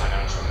those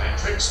financial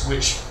metrics,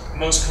 which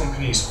most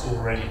companies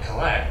already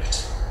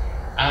collect,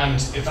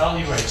 and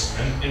evaluating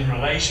them in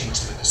relation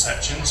to the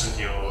perceptions of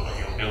your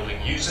building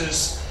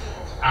users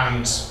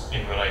and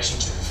in relation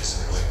to the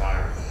physical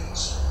environment.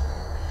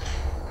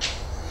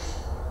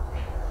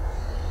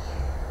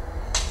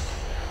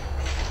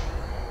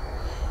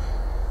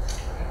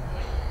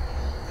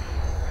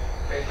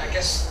 I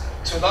guess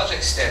to a large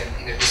extent,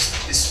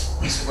 this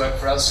piece of work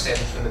for us stemmed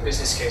from the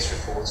business case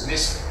report, and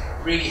this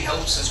really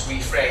helps us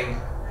reframe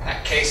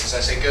that case, as I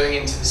say, going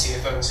into the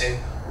CFO and saying,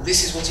 well,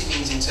 this is what it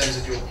means in terms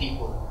of your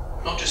people,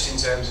 not just in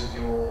terms of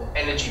your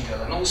energy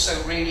bill, and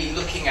also really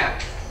looking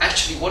at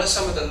actually what are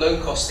some of the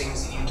low-cost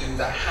things that you do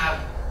that have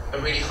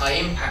a really high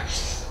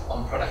impact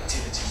on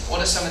productivity.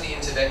 What are some of the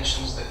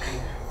interventions that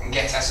can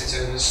get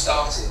asset owners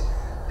started?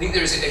 I think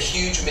there is a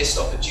huge missed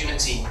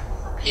opportunity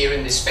here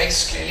in this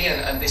space, clearly,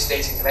 and this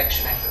data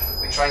collection effort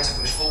that we're trying to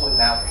push forward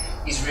now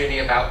is really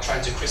about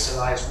trying to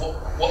crystallise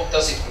what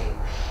does it mean,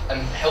 and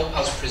help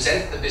us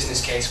present the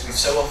business case we've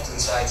so often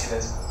cited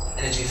as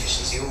energy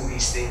efficiency, all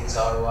these things,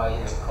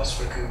 ROI, cost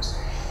recoups,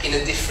 in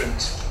a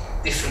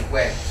different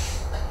way.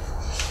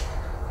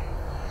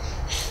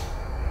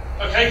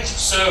 Okay,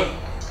 so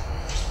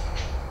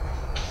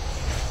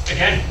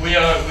again,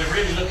 we're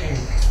really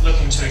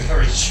looking to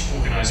encourage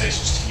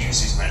organisations to use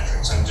these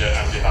metrics and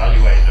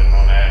evaluate them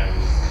on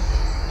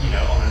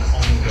on an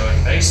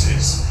ongoing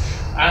basis.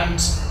 And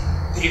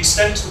the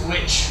extent to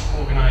which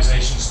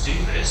organisations do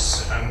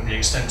this, and the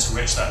extent to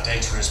which that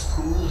data is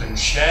pooled and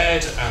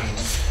shared and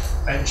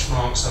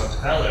benchmarks are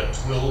developed,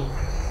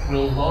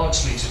 will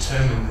largely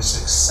determine the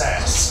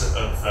success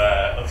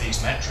of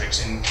these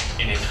metrics in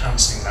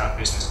enhancing that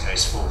business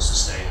case for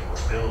sustainable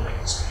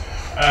buildings.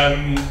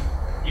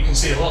 You can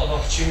see a lot of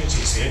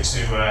opportunities here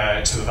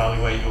to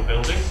evaluate your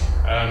building,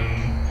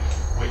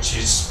 which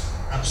is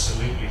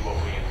absolutely what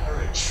we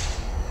encourage.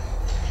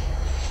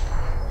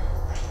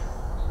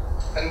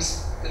 And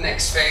the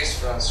next phase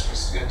for us,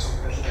 Chris, is going to talk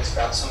a little bit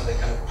about some of the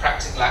kind of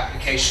practical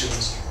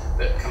applications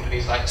that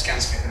companies like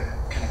Skanska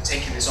have kind of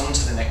taken this on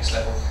to the next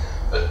level.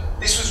 But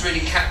this was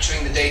really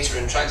capturing the data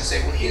and trying to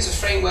say, well, here's a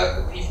framework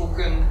that people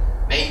can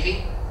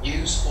maybe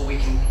use, or we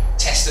can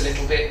test a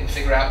little bit and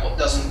figure out what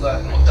doesn't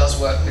work and what does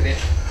work with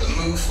it, but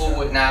move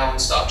forward now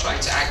and start trying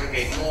to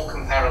aggregate more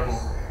comparable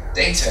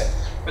data.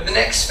 But the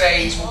next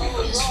phase will be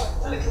looked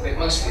a little bit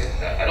mostly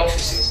at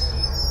offices.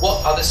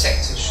 What other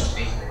sectors should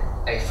be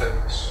a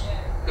focus?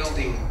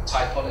 Building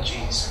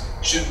typologies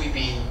should we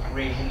be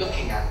really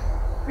looking at?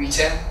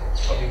 Retail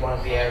is probably one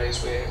of the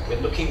areas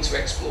we're looking to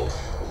explore.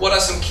 But what are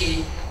some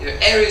key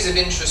areas of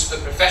interest for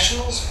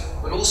professionals,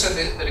 but also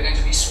that are going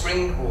to be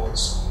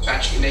springboards to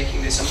actually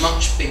making this a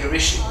much bigger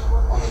issue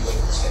on the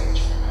local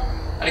stage?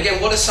 And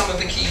again, what are some of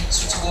the key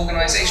sorts of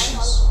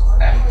organisations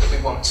that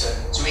we want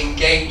to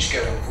engage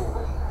going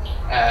forward?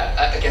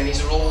 Again,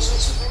 these are all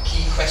sorts of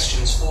key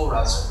questions for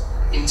us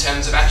in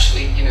terms of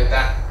actually,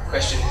 that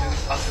question,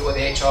 who are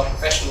the HR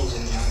professionals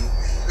in the room?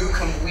 Who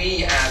can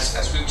we,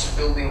 as groups of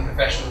building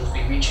professionals,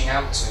 be reaching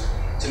out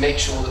to make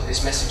sure that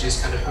this message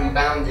is kind of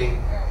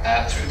rebounding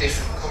through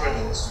different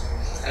corridors?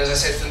 And as I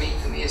said,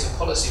 for me as a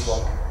policy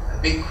one,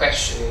 a big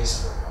question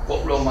is,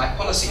 what role might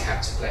policy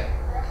have to play?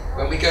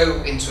 When we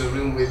go into a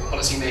room with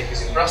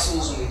policymakers in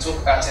Brussels and we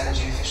talk about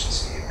energy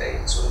efficiency, they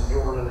sort of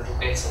yawn a little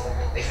bit,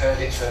 they've heard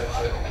it for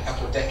a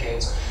couple of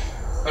decades.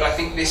 But I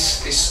think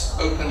this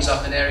opens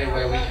up an area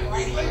where we can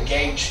really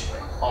engage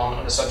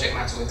on a subject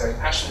matter we're very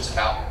passionate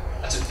about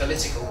at a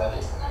political level.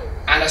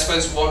 And I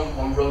suppose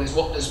one role is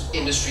what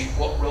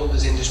role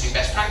does industry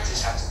best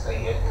practice have to play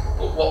here,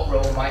 but what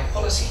role might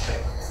policy play?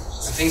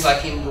 And things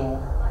like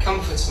indoor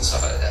comfort and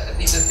stuff like that,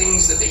 these are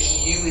things that the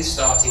EU is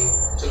starting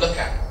to look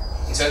at.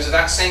 In terms of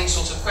that same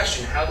sort of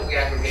question, how do we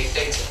aggregate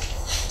data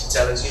to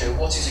tell us,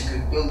 what is a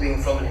good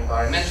building from an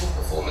environmental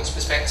performance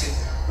perspective,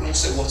 and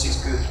also what is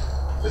good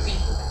for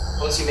people?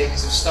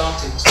 Policymakers have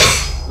started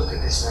to look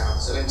at this now.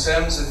 So in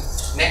terms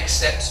of next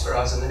steps for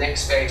us and the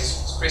next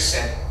phase, as Chris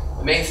said,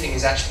 the main thing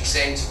is actually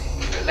saying to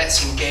people,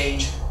 let's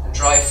engage and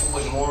drive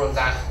forward more of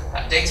that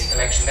data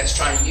collection. Let's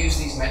try and use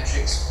these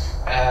metrics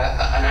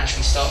and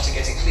actually start to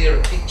get a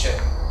clearer picture.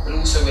 But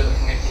also we're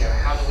looking at,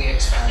 how do we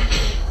expand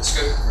the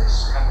scope of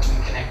this? How can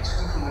we connect?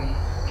 Who can we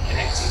be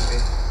connecting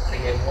with? And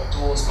again, what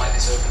doors might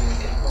this open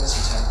in policy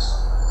terms?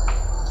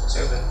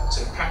 So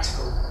the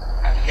practical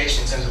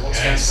application in terms of what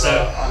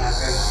Skanska are now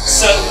going.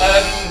 So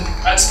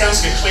at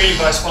Skanska, clearly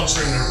by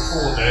sponsoring the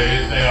report,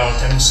 they are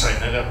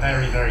demonstrating that they're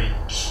very, very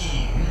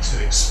keen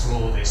to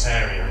explore this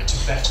area and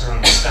to better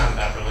understand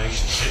that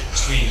relationship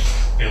between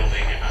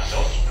building and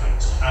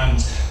occupant. And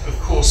of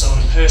course, on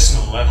a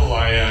personal level,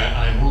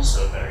 I'm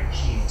also very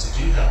keen to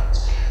do that.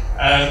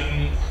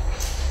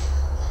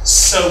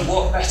 So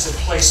what better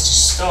place to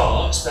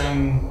start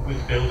than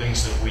with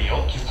buildings that we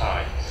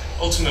occupy?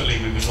 Ultimately,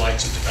 we would like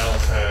to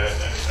develop a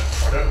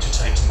product to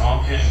take to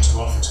market and to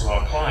offer to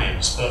our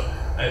clients, but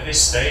at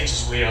this stage,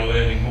 as we are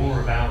learning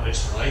more about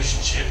this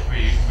relationship,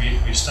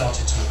 we've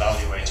started to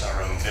evaluate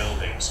our own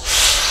buildings.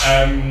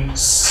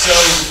 So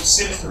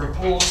since the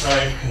report,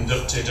 I've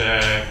conducted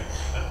a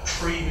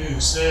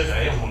pre-move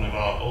survey on one of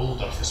our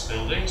old office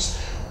buildings,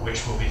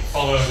 which will be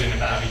followed in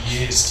about a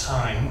year's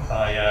time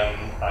by a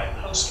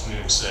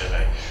post-move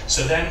survey.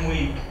 So then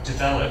we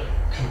develop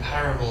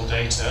comparable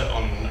data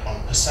on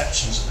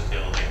perceptions of the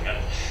building, and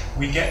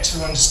we get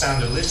to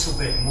understand a little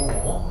bit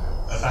more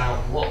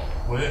about what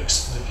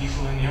works for the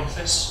people in the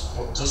office,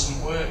 what doesn't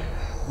work,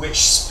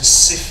 which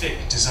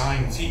specific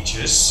design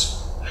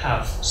features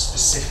have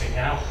specific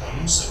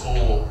outcomes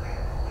or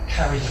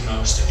carry the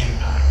most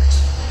impact.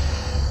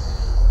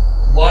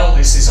 While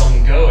this is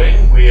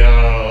ongoing, we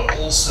are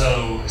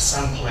also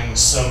sampling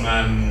some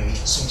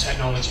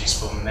technologies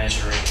for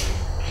measuring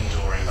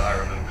indoor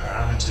environment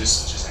parameters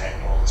such as air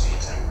quality,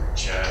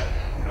 temperature,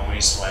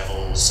 noise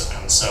levels,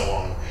 and so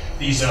on.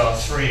 These are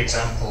 3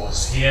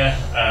 examples here.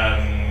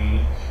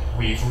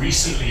 We've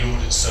recently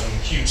ordered some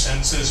cube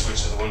sensors,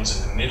 which are the ones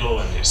in the middle,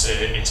 and it's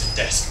a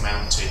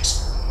desk-mounted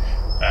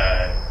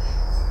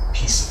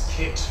piece of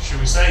kit, shall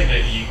we say,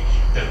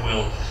 that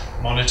will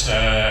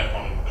monitor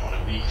on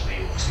a weekly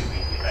or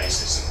 2-weekly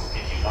basis, and will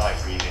give you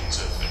live readings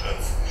of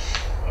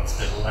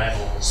the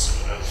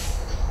levels of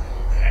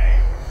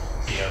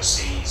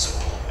VOCs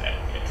or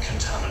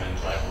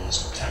contaminant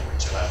levels, or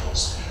temperature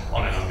levels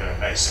on an ongoing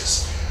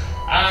basis.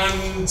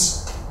 And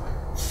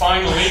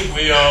finally,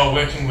 we are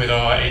working with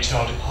our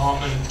HR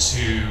department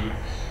to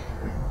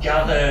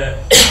gather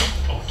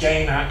or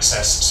gain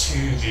access to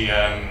the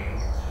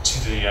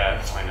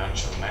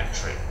financial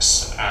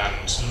metrics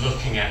and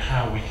looking at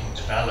how we can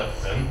develop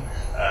them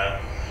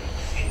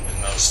in the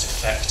most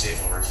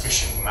effective or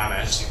efficient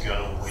manner to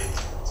go with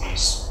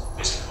these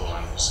physical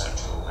and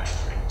perceptual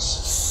metrics.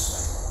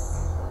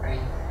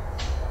 Great.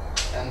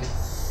 And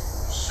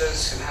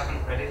those who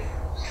haven't read it,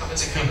 cover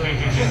to cover.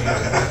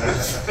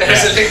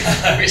 There's a link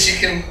which you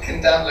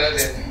can download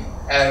it.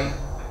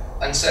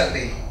 And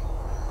certainly,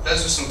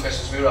 those were some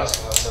questions we were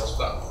asking ourselves,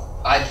 but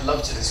I'd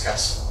love to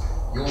discuss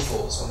your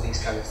thoughts on these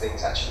kind of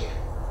things actually.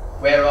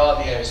 Where are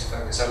the areas of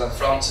focus? I love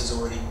France has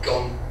already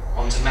gone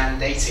on to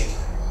mandating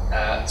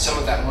some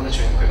of that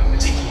monitoring equipment,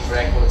 particularly for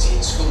air quality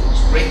in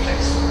schools. Great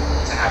place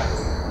to have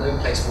them. No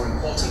place more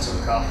important to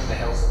look after the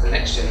health of the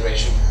next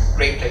generation.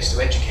 Great place to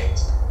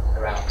educate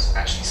around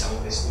actually some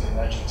of this new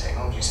emerging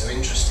technology. So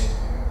interested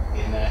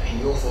in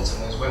your thoughts on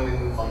those when we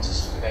move on to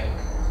some debate.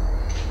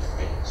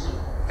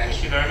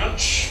 Thank you very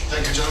much.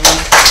 Thank you, gentlemen.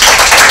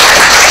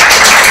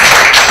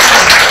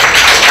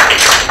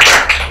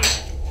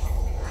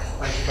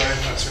 Thank you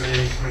both. That's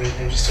really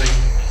interesting.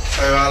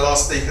 So our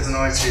last speaker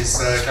tonight is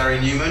Gary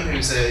Newman,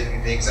 who's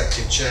the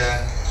Executive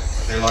Chair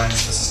of the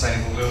Alliance for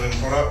Sustainable Building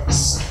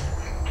Products.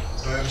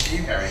 So over to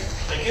you, Gary.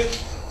 Thank you.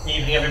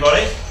 Evening,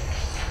 everybody.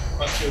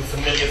 Quite a few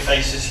familiar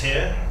faces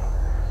here,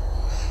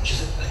 which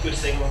is a good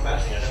thing or a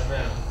bad thing, I don't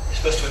know. We're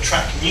supposed to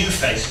attract new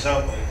faces,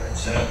 aren't we? But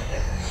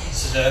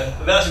this is a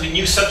relatively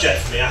new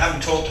subject for me. I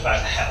haven't talked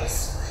about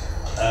health,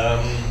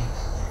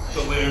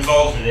 but we're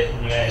involved in it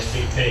in the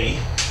ASBP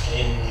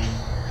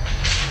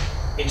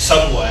in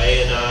some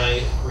way, and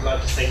I would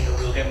like to think that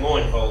we'll get more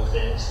involved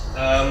in it.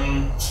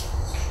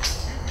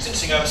 It's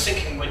interesting, I was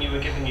thinking when you were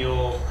giving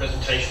your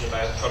presentation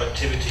about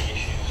productivity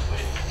issues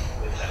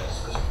with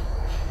health, because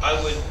I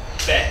would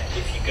bet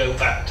if you go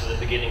back to the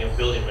beginning of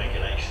building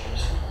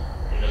regulations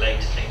in the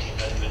late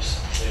 1800s,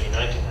 early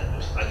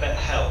 1900s, I bet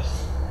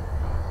health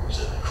was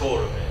at the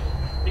core of it,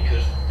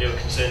 because they were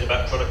concerned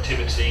about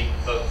productivity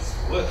of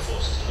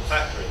workforces in the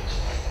factories.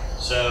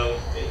 So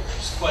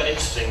it's quite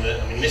interesting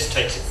that, I mean, this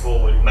takes it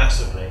forward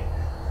massively,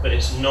 but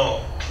it's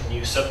not a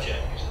new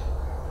subject.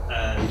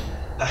 And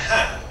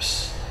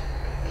perhaps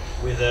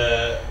with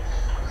the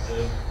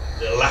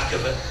lack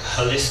of a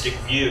holistic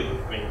view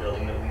of green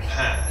building that we've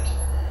had,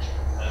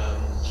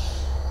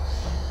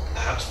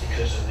 perhaps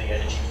because of the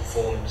energy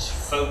performance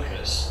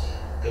focus,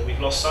 that we've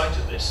lost sight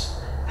of this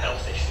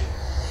health issue.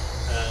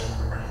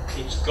 And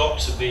it's got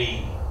to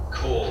be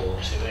core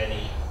to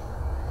any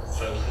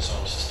focus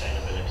on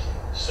sustainability.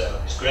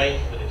 So it's great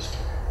that it's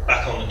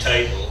back on the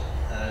table,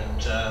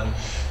 and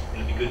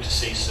it'll be good to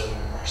see some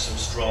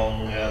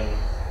strong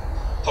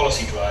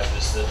policy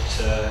drivers that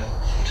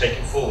will take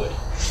it forward.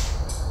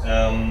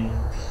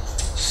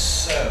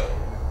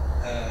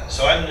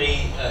 So I'm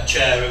the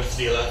chair of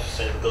the Alliance for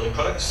Sustainable Building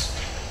Products.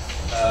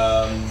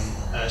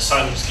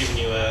 Simon's given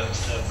you a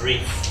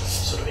brief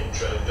sort of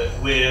intro, but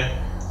we're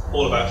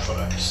all about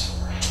products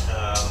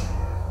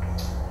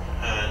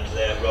and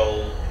their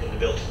role in the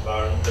built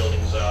environment.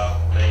 Buildings are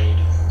made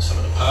from some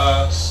of the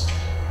parts,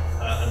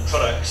 and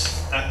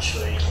products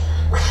actually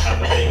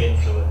have a big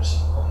influence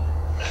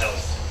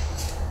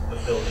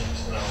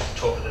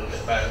talk a little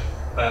bit about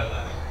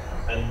that.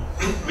 And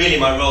really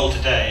my role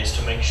today is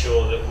to make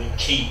sure that we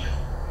keep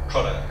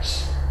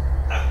products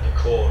at the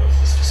core of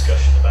this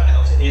discussion about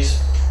health. It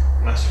is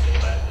massively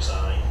about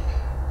design,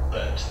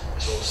 but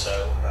it's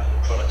also about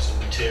the products and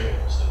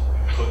materials that we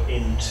put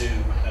into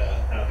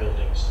our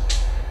buildings.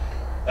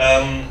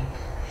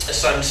 As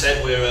Simon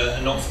said, we're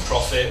a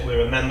not-for-profit,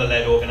 we're a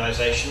member-led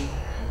organisation.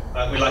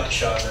 We like to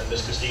show our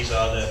members because these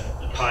are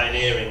the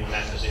pioneering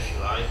members, if you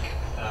like.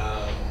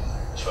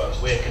 As far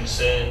as we're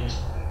concerned,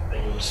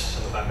 and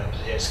some of our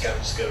members here,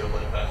 Skanska are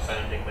one of our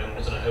founding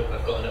members, and I hope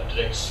I've got an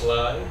up-to-date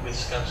slide with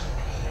Skanska.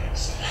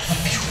 It's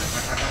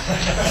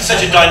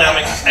such a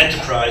dynamic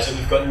enterprise and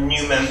we've got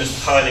new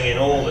members piling in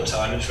all the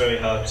time. It's very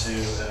hard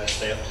to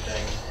stay up to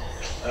date.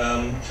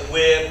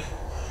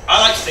 I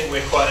like to think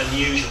we're quite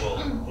unusual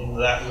in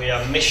that we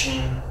are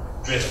mission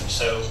driven.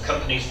 So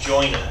companies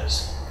join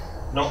us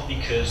not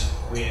because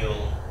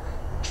we'll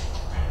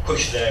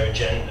push their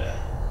agenda,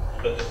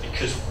 but that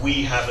because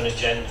we have an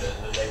agenda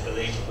that they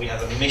believe, that we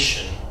have a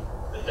mission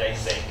that they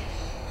think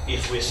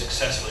if we're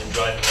successful in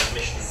driving that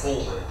mission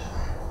forward,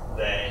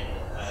 then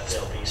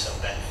there'll be some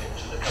benefit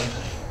to the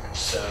company.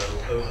 So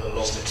over the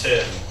longer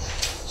term.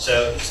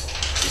 So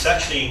it's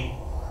actually,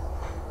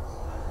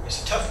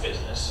 it's a tough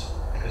business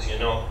because you're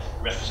not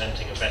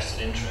representing a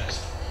vested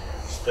interest,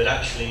 but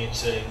actually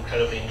it's an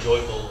incredibly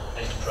enjoyable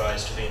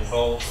enterprise to be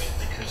involved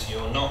with because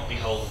you're not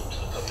beholden to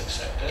the public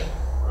sector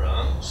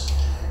grants,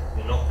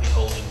 you're not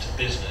beholden to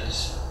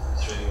business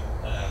through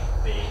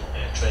being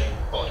a trade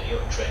body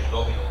or a trade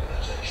lobby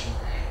organisation.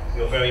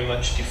 You're very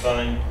much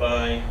defined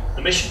by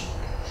the mission,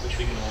 which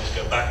we can always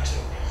go back to,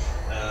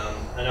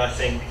 and I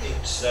think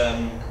it's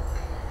an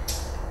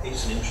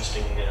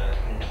interesting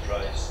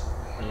enterprise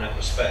in that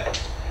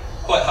respect.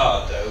 Quite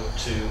hard though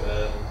to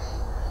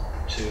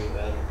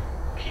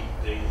keep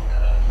the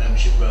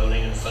membership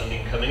rolling and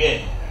funding coming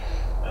in,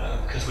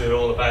 because we're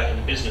all about, in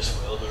the business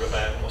world, we're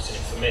about what's in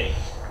it for me.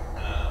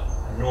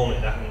 And normally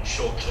that means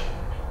short term.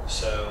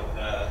 So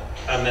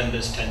our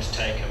members tend to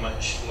take a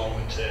much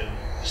longer term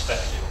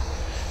perspective.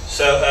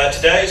 So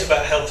today is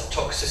about health,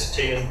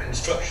 toxicity and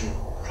construction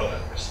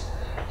products.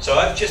 So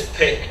I've just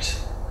picked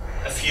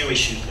a few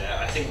issues there.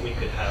 I think we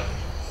could have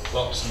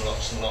lots and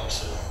lots and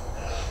lots of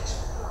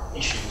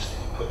issues that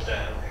you put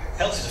down.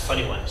 Health is a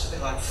funny one. It's a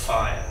bit like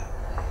fire.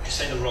 If you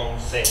say the wrong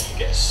thing, you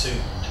get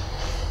sued.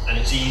 And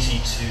it's easy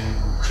to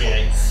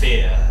create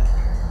fear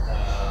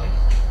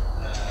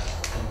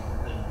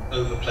and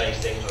overplay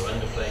things or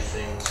underplay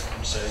things.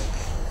 And so,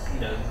 you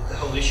know, the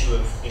whole issue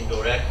of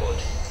indoor air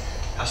quality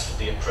has to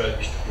be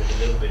approached with a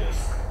little bit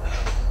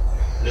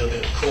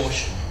of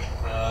caution.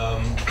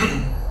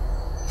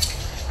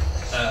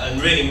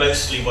 And really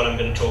mostly what I'm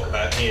going to talk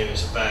about here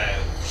is about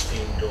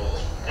indoor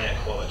air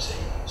quality.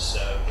 So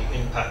the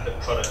impact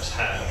that products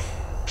have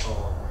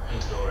on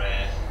indoor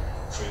air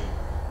through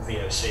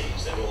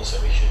VOCs. There are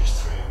also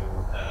issues through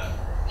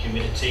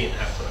humidity and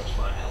how products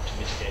might help to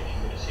mitigate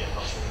humidity. I'm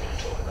not really going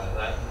to talk about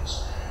that.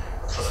 It's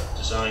a product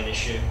design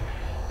issue.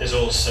 There's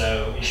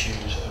also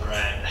issues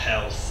around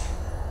health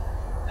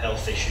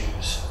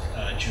issues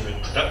during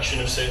production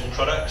of certain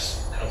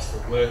products, health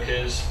for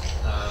workers,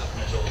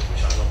 there's also,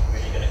 which I'm not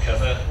really going to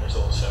cover, and there's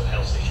also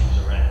health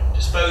issues around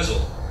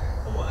disposal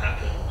and what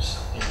happens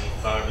in the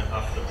environment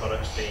after the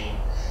product's been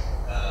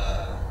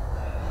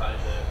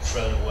either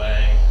thrown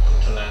away,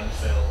 put to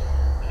landfill,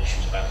 and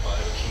issues about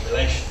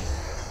bioaccumulation.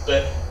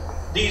 But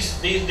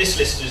this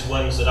list is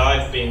ones that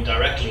I've been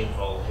directly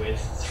involved with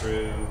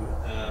through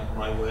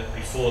my work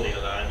before the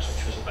Alliance,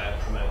 which was about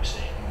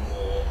promoting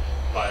more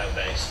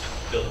bio-based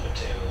building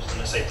materials.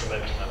 When I say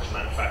promoting, I was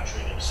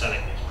manufacturing and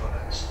selling these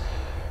products.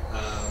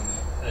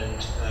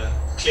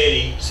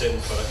 Clearly,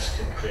 certain products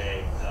can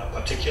create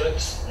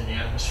particulates in the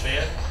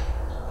atmosphere.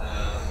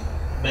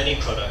 Many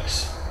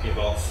products give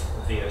off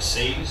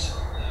VOCs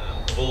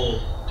of all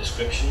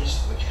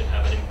descriptions, which can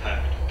have an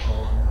impact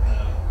on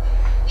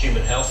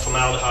human health.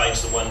 Formaldehyde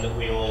is the one that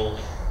we all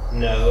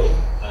know,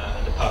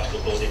 and the particle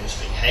board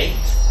industry hate.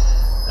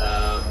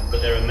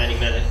 But there are many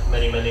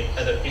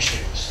other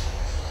issues.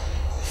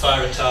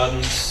 Fire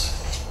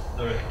retardants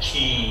are a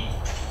key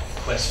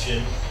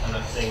question, and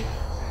I think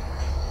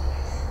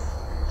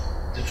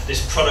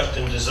this product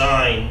and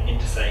design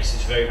interface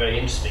is very, very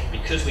interesting.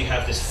 Because we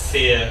have this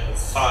fear of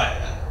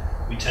fire,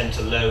 we tend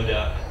to load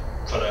up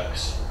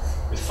products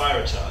with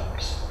fire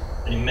retardants,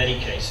 and in many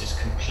cases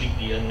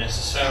completely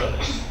unnecessarily.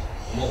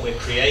 And what we're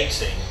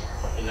creating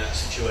in that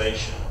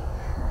situation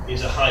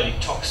is a highly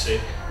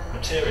toxic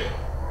material.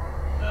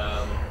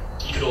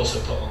 You could also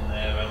put on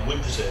there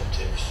wood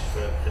preservatives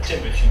for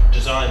timber. If you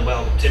design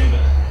well with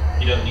timber,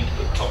 you don't need to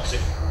put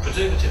toxic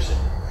preservatives in.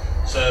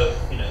 So,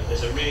 you know,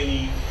 there's a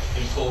really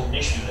important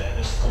issue there.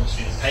 There's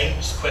obviously the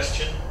paints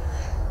question,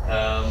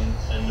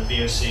 and the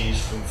VOCs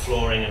from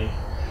flooring. And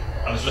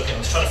I was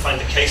trying to find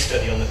the case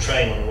study on the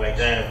train on the way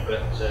down,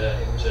 but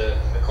it was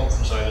a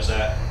conference I was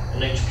at, a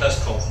Nature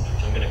Plus conference,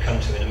 which I'm going to come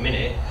to in a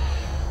minute.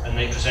 And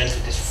they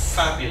presented this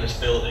fabulous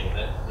building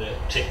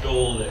that ticked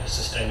all the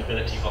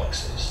sustainability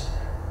boxes.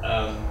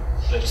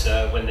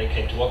 But when they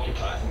came to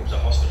occupy, I think it was a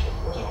hospital.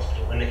 It was a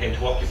hospital. When they came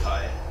to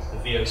occupy it, the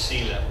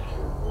VOC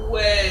levels were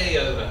way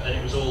over, and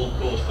it was all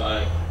caused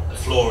by the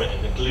flooring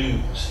and the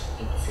glues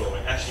in the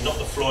flooring. Actually, not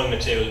the flooring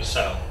material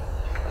itself,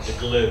 but the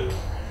glue,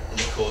 and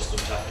it caused them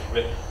to have to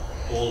rip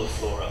all the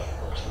floor up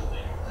ultimately,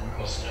 and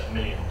cost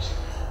millions.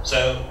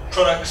 So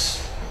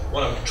products,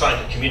 what I'm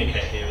trying to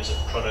communicate here is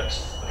that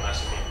products are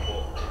massively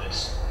important to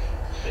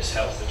this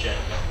health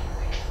agenda,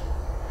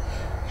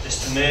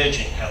 this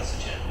emerging health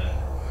agenda.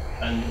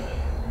 And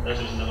there's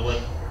another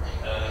one.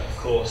 Of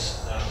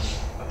course,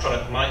 a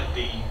product might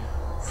be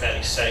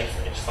fairly safe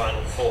in its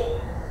final form,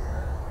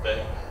 but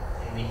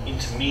in the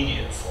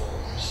intermediate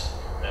forms,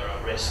 there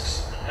are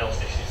risks and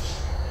health issues.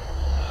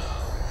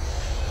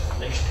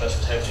 Nature Plus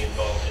was heavily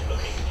involved in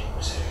looking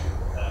into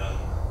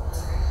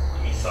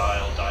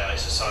ethyl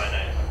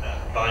diisocyanate,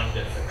 a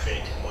binder for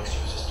creating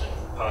moisture-resistant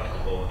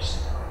particle boards.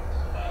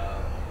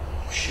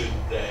 Should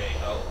they?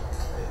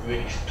 We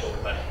really should talk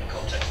about it in the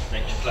context of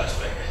Nature Plus,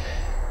 but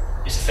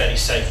it's a fairly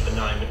safe,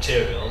 benign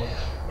material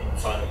in the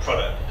final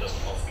product. It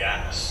doesn't off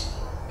gas,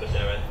 but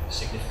there are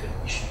significant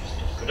issues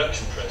in its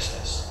production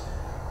process.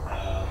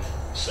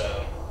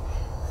 So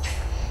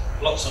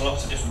lots and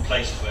lots of different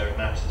places where it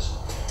matters.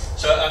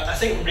 So I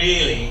think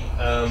really,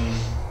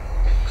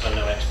 because I'm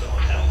no expert on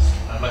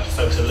health, I'd like to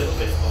focus a little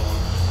bit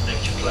on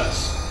Nature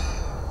Plus,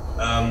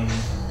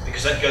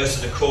 because that goes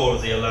to the core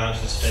of the Alliance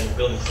for Sustainable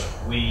Building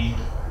Product. We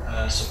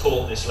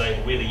support this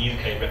label. We're the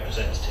UK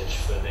representatives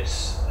for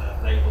this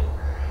label.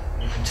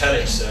 You can tell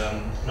it's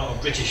not a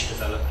British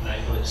developed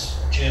label,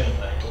 it's a German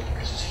label,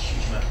 because there's a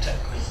huge amount of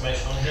technical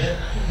information on here,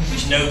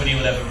 which nobody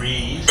will ever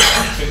read.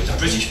 If it was a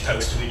British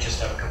poster, we'd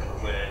just have a couple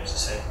of words that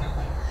said,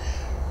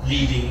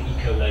 leading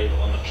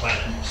eco-label on the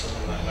planet, or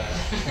something like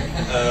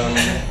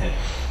that.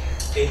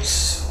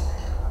 It's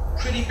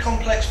pretty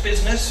complex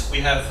business. We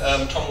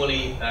have Tom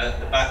Woolley at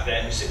the back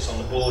there, who sits on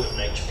the board of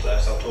Nature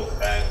Plus. I'll talk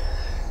about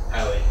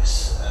how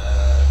its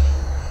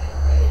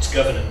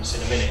governance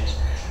in a minute.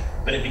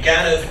 But it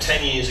began over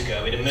 10 years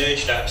ago. It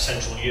emerged out of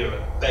Central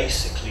Europe,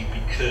 basically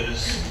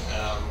because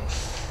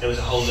there was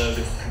a whole load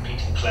of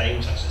competing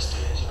claims, as there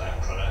still is,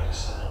 about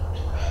products. And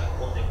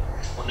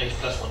what Nature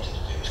Plus wanted to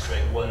do was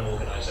create one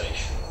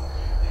organisation,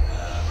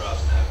 rather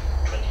than have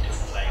 20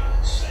 different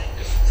labels saying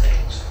different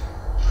things,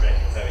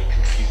 creating a very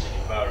confusing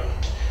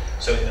environment.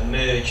 So it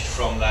emerged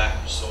from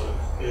that sort of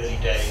early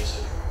days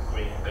of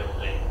green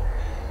building,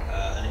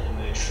 and it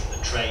emerged from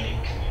the trading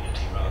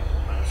community rather than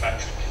the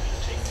manufacturing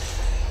community.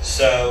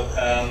 So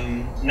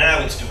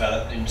now it's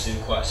developed into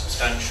quite a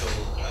substantial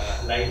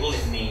label.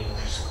 It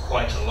means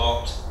quite a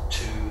lot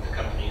to the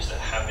companies that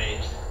have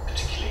it,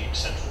 particularly in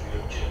Central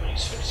Europe, Germany,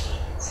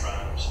 Switzerland,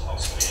 France,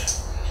 Austria.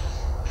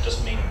 It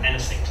doesn't mean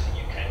anything to the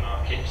UK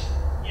market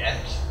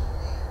yet.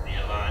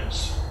 The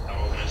Alliance, our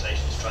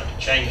organisation, is trying to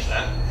change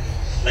that.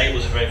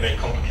 Labels are very, very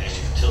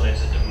complicated. Until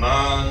there's a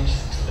demand,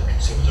 until the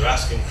consumers are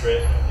asking for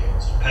it, nobody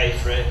wants to pay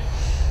for it,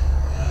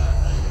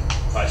 and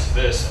vice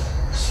versa.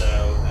 So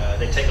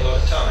they take a lot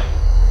of time.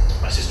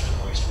 My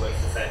sister-in-law used to work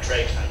for the Fair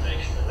Trade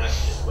Foundation, and that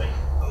just went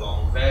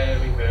along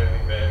very, very,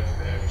 very,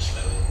 very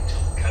slowly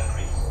until the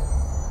Cadbury.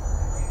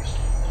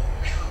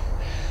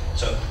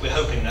 So we're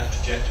hoping that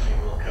trajectory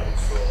will come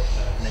for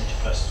Nature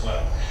Plus as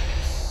well.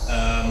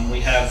 We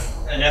have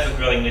an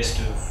ever-growing list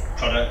of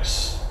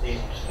products. It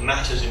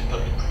matters in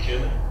public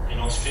procurement. In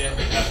Austria,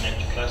 we have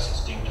Nature Plus.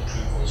 It's deemed to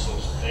prove all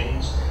sorts of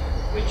things,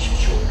 which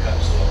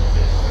shortcuts a lot of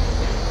it.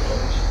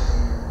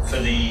 For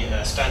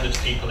the standards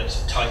people,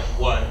 it's a Type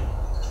 1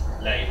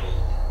 label.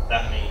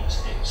 That means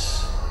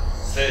it's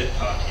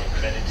third-party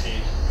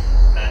accredited,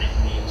 and it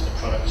means the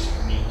product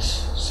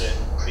meets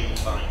certain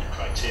predefined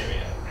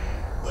criteria.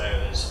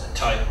 Whereas a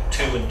Type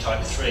 2 and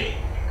Type 3, I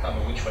can't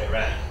remember which way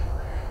around.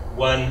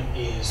 One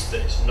is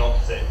that it's not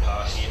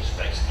third-party, it's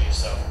basically a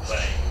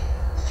self-claim,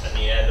 and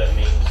the other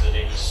means that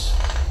it's,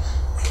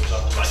 for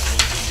example, like an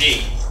EPD,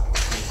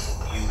 means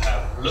that you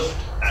have looked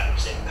at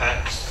its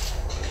impacts,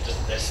 but it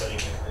doesn't necessarily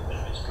mean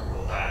that it's good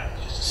or bad,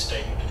 it's just a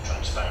statement of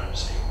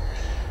transparency.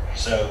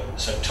 So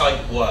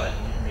Type 1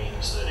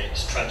 means that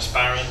it's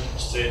transparent,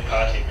 it's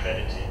third-party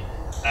accredited,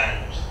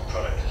 and the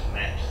product has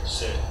met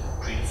certain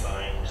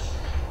predefined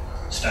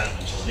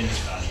standards or limit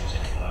values,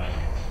 if you like.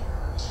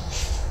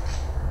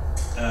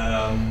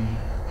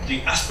 The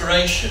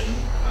aspiration,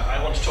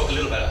 I want to talk a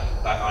little bit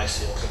about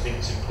ICL because I think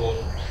it's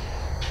important.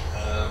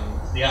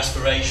 The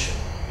aspiration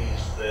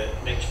is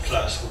that Nature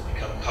Plus will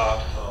become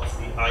part of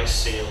the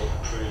ICL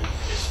approved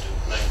list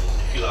of labels.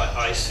 If you like,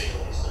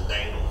 ICL is the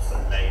label for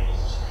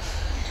labels,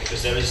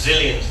 because there are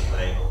zillions of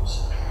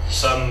labels.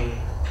 Some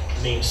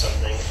mean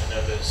something and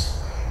others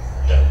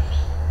don't,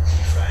 to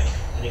be frank.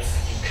 And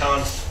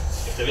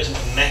if there isn't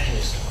a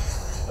mechanism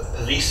of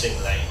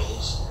policing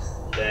labels,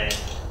 then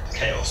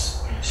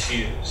chaos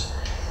ensues.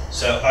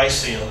 So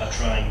ICL are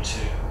trying to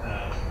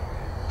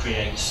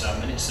create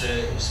some, and it's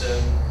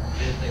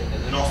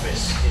an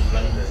office in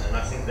London, and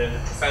I think they're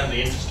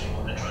profoundly interesting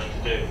what they're trying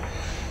to do.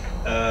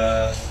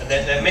 And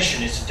their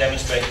mission is to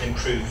demonstrate and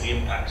improve the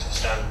impacts of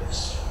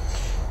standards,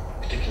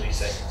 particularly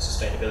say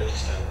sustainability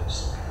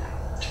standards.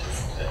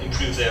 to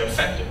improve their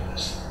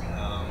effectiveness.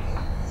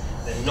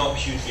 They're not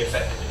hugely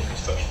effective in the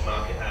construction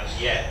market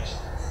as yet,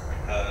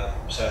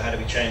 so how do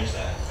we change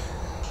that?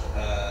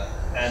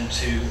 And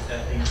to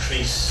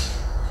increase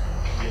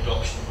the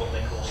adoption of what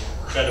they call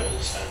credible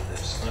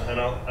standards, and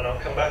I'll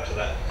come back to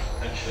that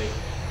actually,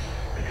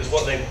 because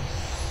what they've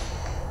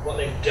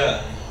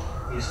done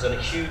is done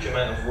a huge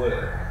amount of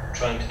work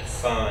trying to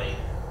define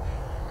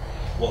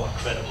what a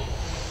credible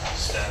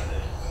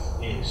standard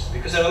is,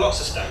 because there are lots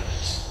of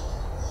standards.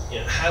 You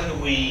know, how do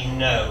we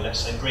know, let's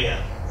say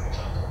BREEAM, for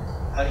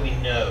example, how do we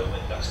know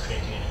whether that's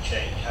creating any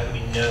change? How do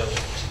we know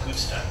if it's a good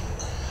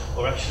standard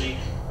or actually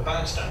a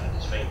bad standard?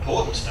 It's a very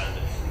important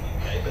standard for the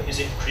UK, but is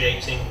it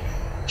creating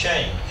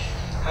change?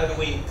 How do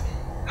we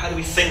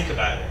think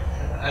about it?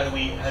 How do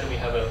we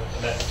have a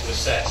method to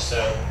assess?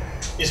 So,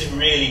 is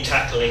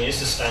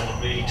the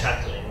standard really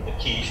tackling the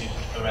key issues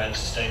around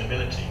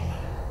sustainability?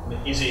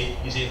 Is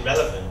it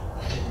relevant?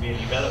 Is it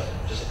really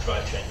relevant? Does it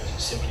drive change, or is it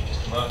simply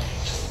just a marketing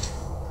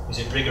tool? Is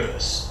it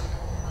rigorous?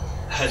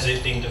 Has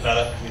it been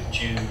developed with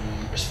due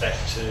respect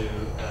to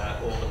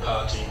all the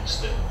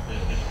parties that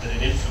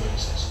it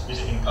influences? Is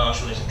it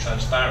impartial? Is it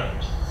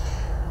transparent?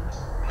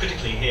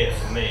 Critically here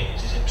for me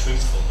is it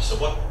truthful? So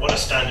what a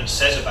standard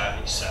says about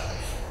itself,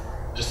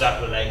 does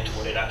that relate to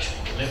what it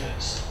actually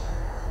delivers?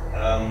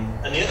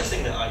 And the other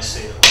thing that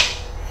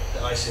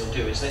ICL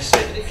do is they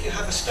say that if you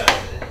have a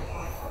standard,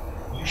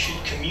 you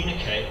should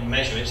communicate and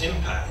measure its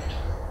impact.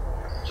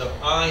 So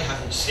I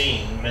haven't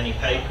seen many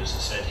papers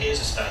that said, here's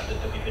a standard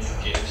that we've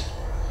introduced,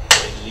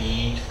 call it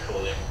LEED,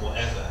 call it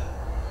whatever.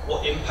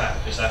 What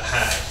impact does that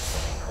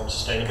have on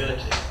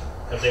sustainability?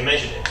 Have they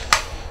measured it?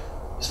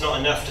 It's not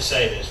enough to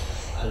say there's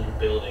 100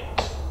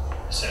 buildings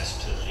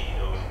assessed to LEED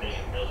or 1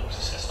 million buildings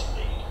assessed to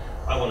LEED.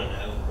 I want to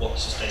know what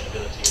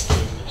sustainability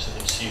improvements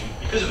have ensued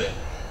because of it.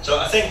 So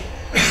I think,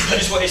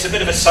 it's a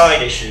bit of a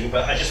side issue,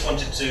 but I just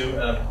wanted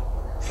to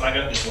flag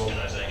up this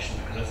organisation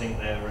because I think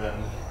they're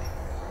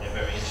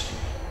very interesting.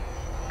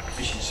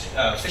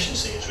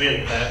 Efficiency is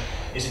really about,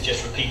 is it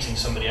just repeating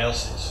somebody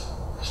else's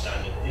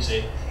standard? Is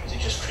it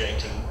just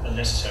creating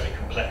unnecessary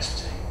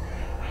complexity?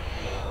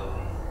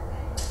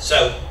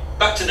 So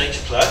back to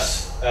Nature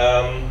Plus.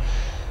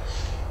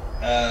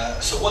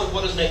 So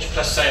what does Nature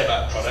Plus say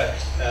about a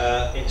product?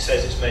 It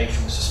says it's made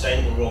from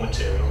sustainable raw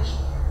materials.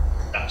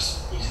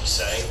 That's easy to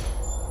say,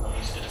 not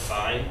easy to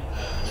define,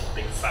 and it's a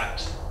big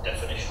fact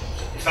definition.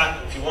 In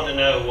fact, if you want to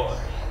know what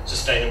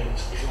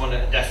if you want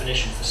a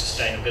definition for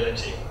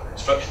sustainability of a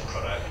construction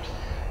product,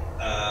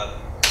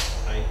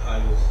 I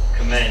will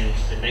commend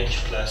the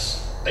Nature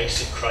Plus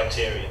basic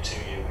criteria to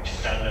you, which is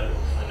downloadable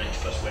from the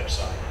Nature Plus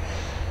website.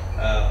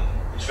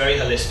 It's very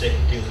holistic,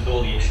 it deals with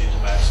all the issues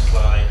about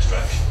supply,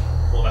 extraction,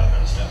 all that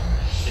kind of stuff.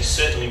 They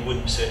certainly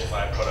wouldn't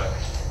certify a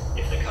product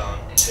if they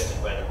can't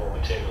determine where the raw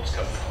materials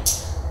come from,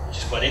 which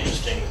is quite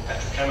interesting with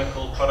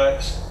petrochemical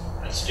products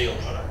and steel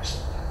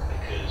products,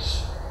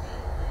 because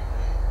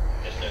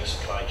there's no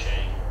supply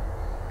chain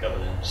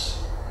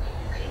governance that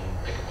you can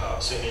pick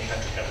apart. Certainly in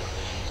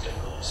petrochemicals, it's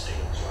difficult in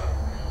steel as well.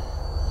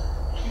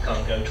 You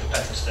can't go to a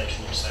petrol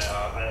station and say,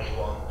 oh, I only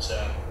want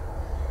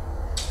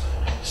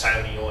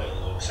Saudi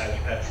oil or Saudi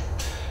petrol.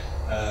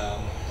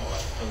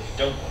 You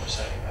don't want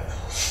Saudi petrol.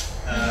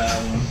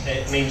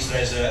 It means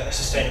there's a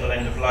sustainable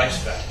end of life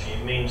strategy.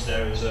 It means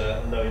there is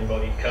a low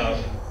embodied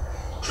carbon.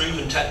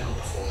 Proven technical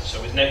performance.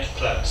 So with Nature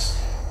Plus,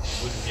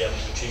 you wouldn't be able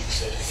to achieve the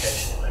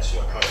certification unless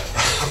your product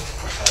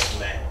has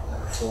met the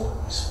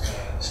performance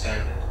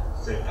standard,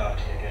 third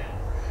party again.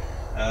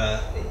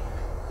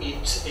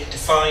 It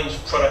defines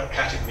product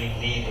category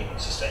leading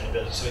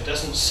sustainability, so it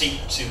doesn't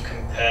seek to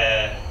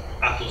compare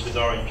apples with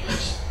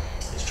oranges.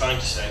 It's trying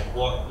to say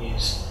what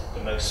is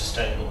the most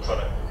sustainable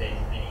product within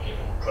any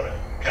given product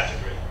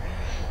category.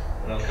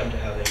 And I'll come to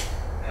how they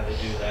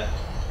do that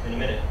in a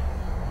minute.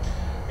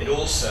 It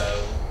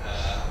also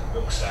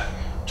looks at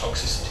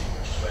toxicity,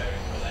 which is where it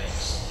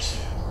relates to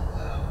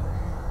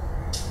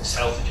this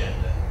health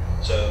agenda.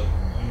 So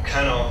you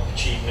cannot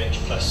achieve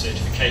Nature Plus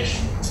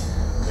certification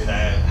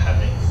without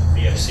having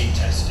VOC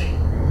testing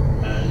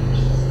and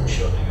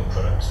ensure that your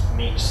product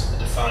meets the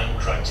defined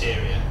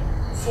criteria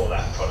for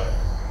that product.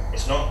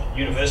 It's not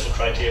universal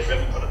criteria for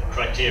every product. The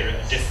criteria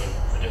are different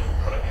for different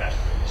product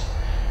categories,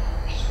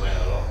 which is where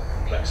a lot of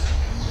complexity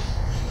comes in.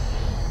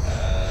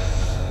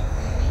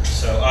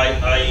 So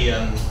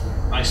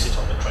I sit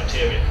on the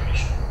Criteria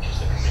Commission, which is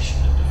the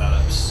commission that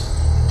develops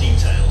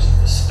details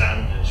of the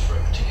standards for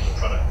a particular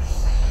product,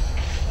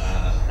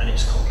 and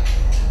it's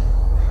complicated.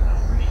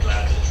 I'm really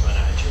glad that it's run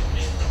out of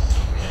Germany and not the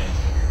UK,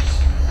 because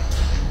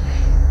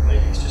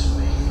maybe it's just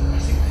me, but I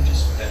think they're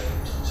just better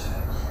at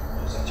detail.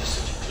 Is that just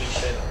such a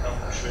cliche that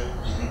can't be true?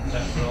 Is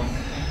that wrong?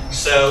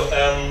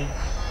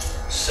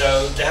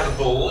 So they have a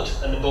board,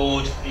 and the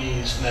board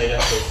is made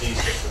up of these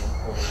different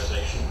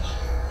organisations.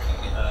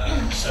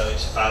 So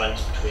it's a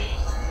balance between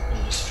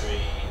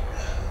industry,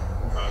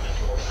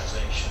 environmental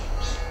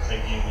organisations,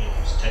 trade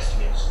unions,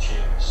 testing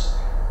institutes.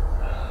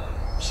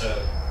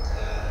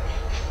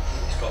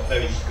 It's got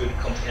very good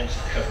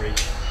comprehensive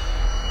coverage.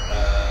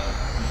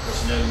 Of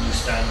course, no new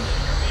standard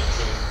can be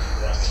approved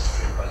without being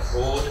approved by the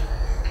board.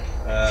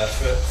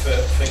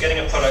 For getting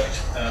a product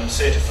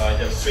certified,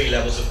 there are 3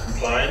 levels of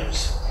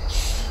compliance.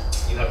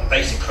 You have the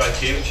basic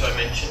criteria, which I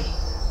mentioned.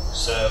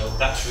 So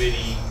that's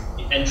really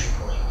the entry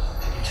point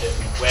to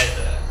determine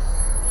whether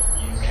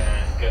you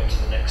can go to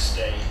the next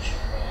stage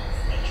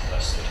of Nature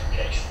Plus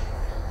certification.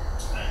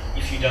 And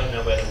if you don't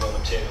know where the raw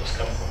materials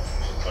come from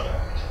your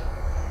product,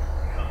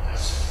 you can't have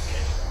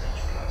certification of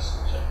Nature Plus.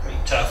 So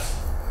pretty tough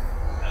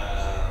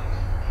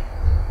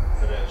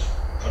for those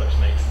products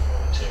made from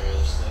raw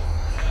materials that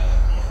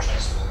are not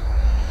traceable.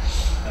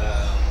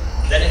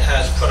 Then it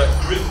has product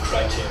group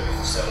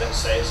criteria. So let's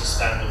say it's a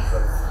standard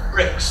for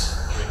bricks,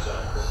 for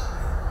example.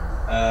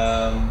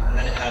 And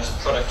then it has a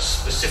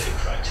product-specific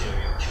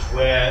criteria, which is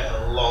where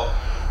a lot of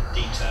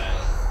detail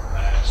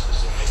about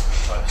specific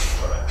types of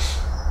products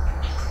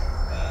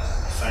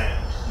are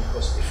found. And of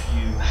course, if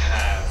you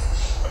have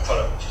a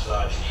product which is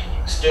largely in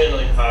the external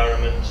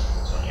environment,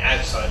 it's on the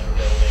outside of the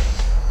building,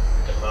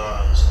 the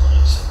demands on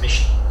its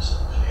emissions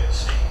and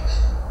VOCs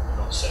are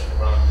not so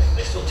demanding.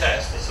 They still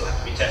test, they still have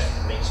to be tested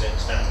to meet certain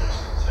standards.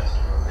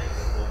 Testing on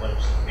the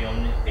ones that will be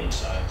on the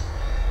inside.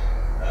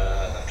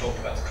 I've talked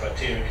about the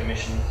Criteria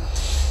Commission.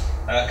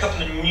 A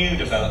couple of new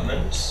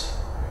developments.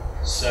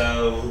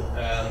 So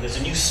there's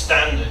a new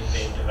standard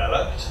being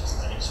developed,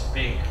 and it's a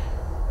big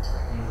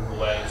move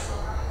away from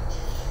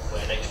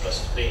where Nature Plus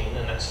has been,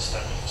 and that's a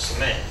standard for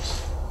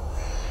cement.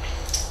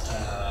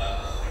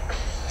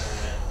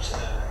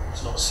 And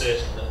it's not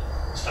certain that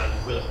the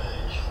standard will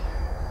emerge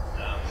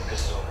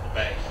because there's a lot of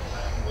debate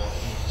about what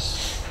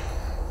is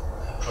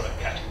a product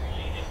category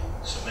leading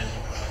cement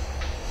product,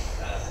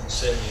 and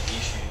certainly the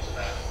issues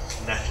about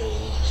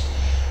metals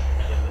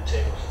and other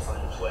materials that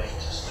find its way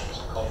into cement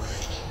and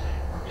concrete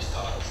is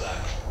part of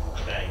that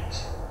debate.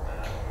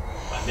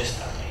 I missed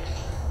that meeting,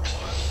 so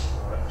I'm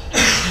not up to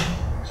date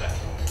on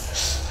exactly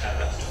how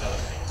that's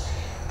developing.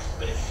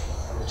 But it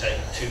will take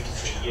 2 to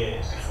 3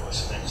 years before a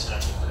cement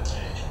standard will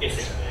emerge, if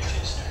it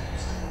emerges.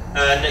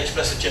 Nature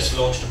Plus has just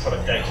launched a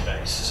product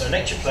database. So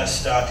Nature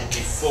Plus started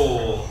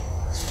before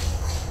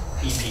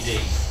EPD,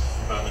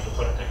 Environmental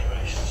Product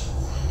Declarations.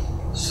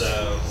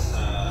 So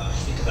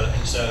it developed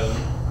its own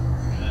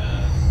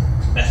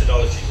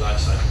methodology, life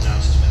cycle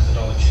analysis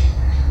methodology,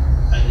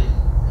 and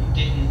it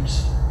didn't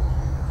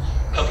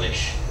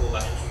publish all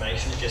that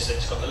information. It just said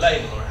it's got a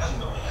label or it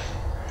hasn't got a label.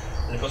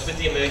 And of course, with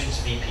the emergence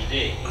of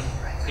EPD,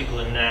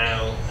 people are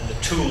now, and the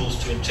tools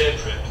to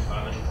interpret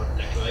environmental product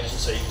declarations,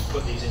 so you can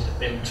put these into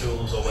BIM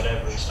tools or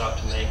whatever and start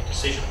to make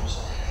decisions.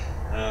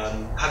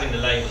 Having the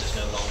label is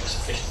no longer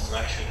sufficient. You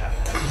actually have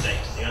to have the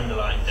data, the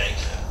underlying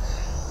data.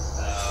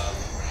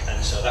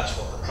 And so that's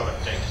what the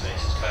product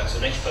database is about. So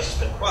Nature Plus has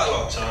spent quite a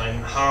lot of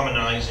time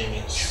harmonising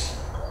its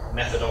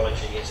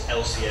methodology, its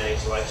LCA,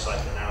 its life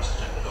cycle analysis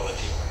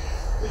methodology,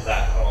 with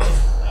that of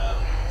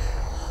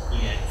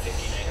EN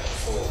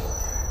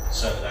 15804,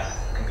 so that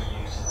can be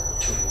used in all the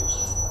tools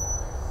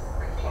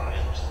and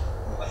compliant,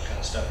 all that kind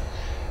of stuff.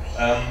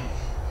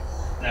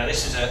 Now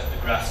this is a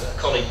graph that a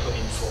colleague put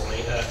in for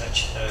me, a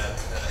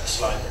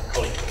slide that a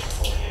colleague put in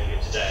for me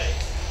earlier today,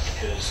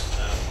 because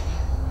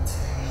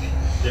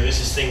there is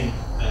this thing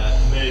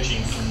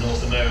emerging from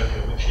North America,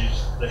 which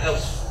is the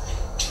health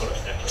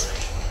product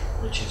declaration,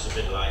 which is a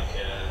bit like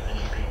an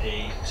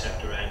EPD,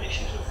 except around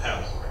issues of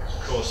health. Because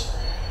of course,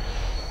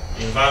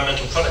 the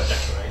environmental product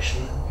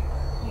declaration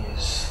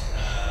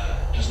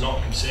does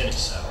not concern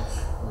itself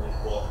with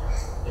what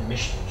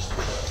emissions the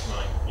product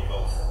might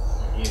involve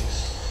in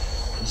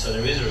use. And so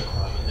there is a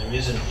requirement, there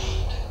is a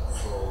need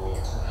for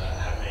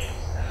having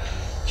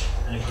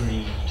an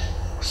agreed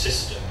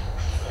system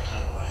for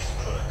analysing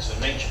products. So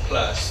Nature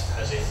Plus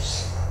has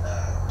its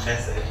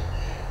method,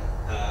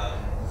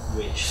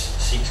 which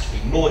seeks to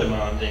be more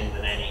demanding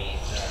than any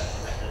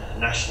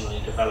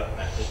nationally developed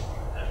method.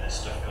 There's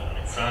stuff going on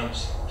in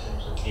France in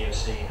terms of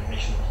VOC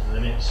emissions and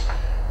limits,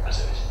 as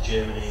there is in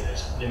Germany.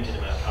 There's a limited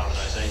amount of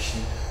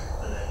harmonisation,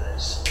 and then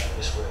there's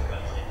this work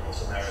going on in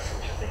North America,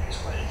 which I think is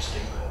quite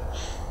interesting, but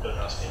don't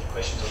ask me any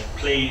questions on it,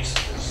 please,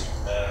 because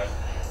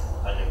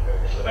I know very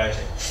little about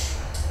it.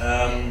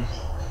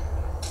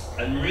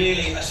 And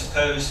really, I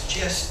suppose,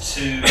 just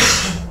to,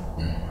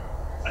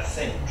 I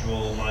think,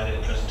 draw my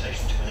little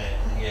presentation to an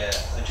end here,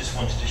 I just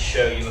wanted to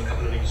show you a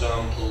couple of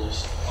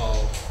examples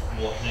of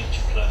what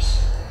Nature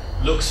Plus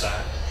looks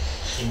at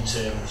in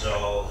terms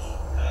of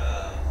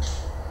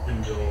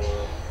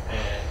indoor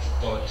air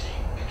quality,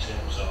 in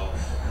terms of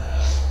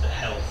the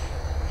health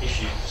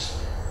issues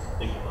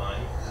that you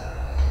might.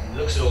 It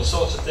looks at all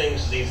sorts of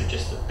things. These are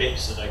just the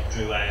bits that I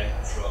drew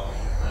out from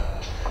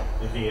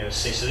the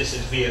VOC. So this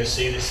is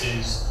VOC, this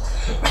is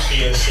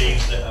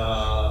VOCs that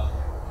are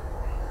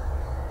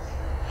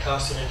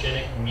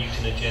carcinogenic,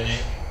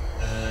 mutagenic,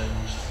 and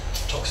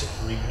toxic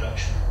for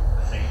reproduction,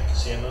 I think.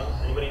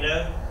 CMR, anybody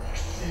know?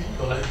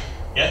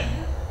 Yeah?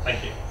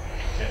 Thank you.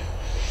 Okay.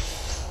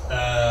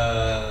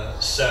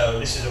 So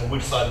this is a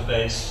wood fibre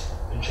based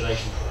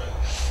insulation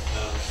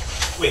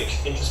product, which,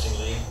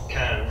 interestingly,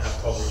 can have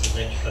problems with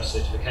Nature Plus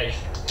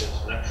certification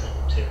because natural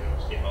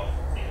materials give off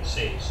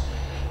VOCs.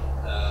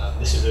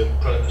 This is a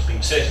product that's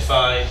been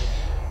certified.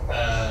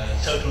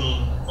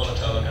 Total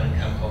volatile organic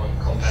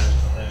compound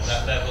at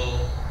that level.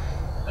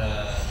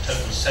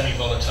 Total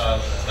semi-volatile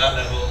at that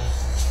level.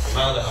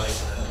 Formaldehyde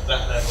at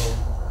that level.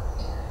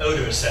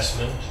 Odor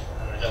assessment.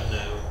 I don't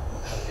know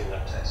how to do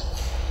that test.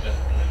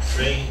 Level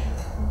 3.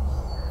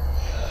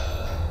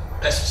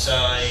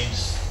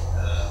 Pesticides.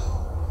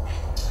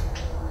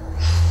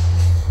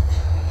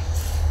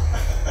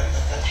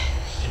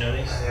 Do you know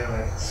these?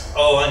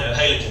 Oh, I know,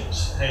 halogen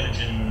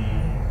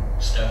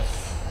stuff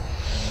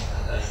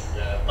and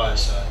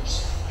biocides.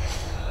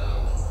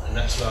 And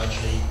that's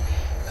largely,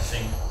 I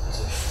think, as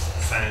a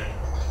found,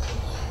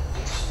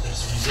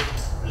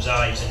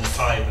 resides in the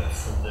fibre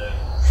from the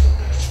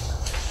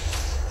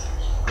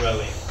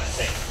growing, I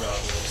think, rather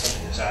than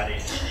something that's added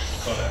to the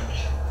product.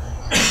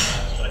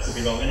 But I could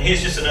be wrong. And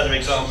here's just another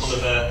example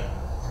of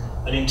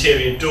an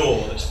interior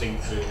door that's been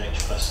through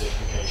Nature Plus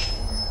certification.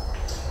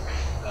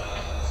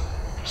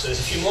 So there's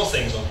a few more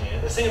things on here.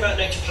 The thing about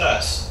Nature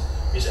Plus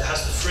is it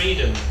has the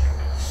freedom,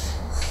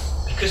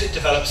 because it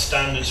develops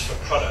standards for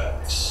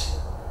products,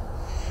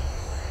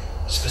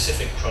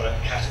 specific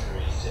product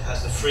categories, it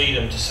has the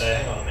freedom to say,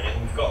 hang on a minute,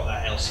 we've got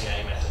that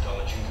LCA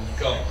methodology, we've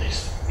got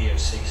this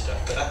VOC stuff,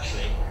 but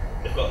actually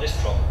they've got this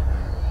problem.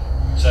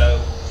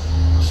 So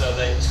it's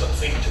got the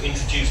freedom to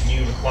introduce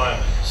new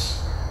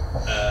requirements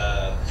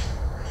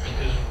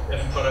because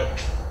every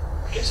product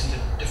gets into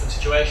different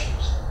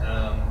situations,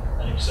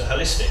 and it's a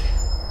holistic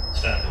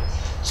standard.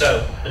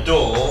 So the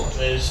door,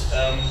 there's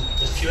a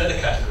few other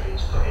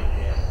categories put in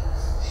here.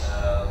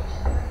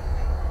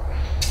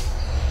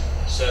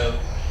 So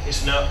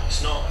it's not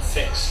a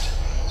fixed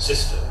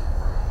system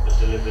that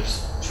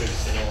delivers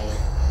truth in all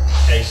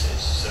cases.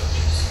 So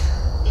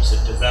it's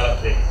a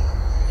developing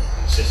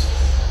system.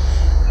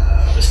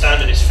 The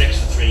standard is fixed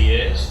for 3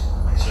 years.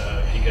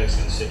 So if you go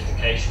through the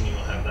certification, you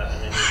will have that,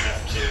 and then you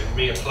have to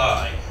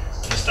reapply.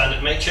 And the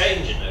standard may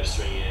change in those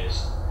 3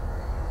 years.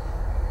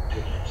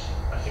 2 minutes.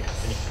 I think I've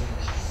finished with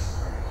this.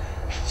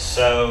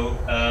 So,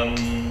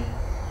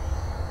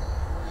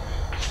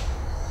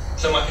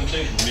 so my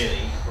conclusion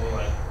really,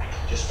 or I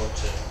just want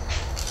to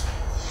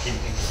keep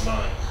people in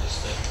mind, is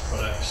that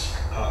products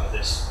are part of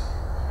this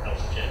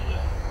health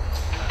agenda.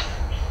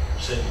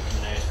 And certainly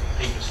from an ASBP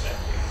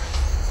perspective,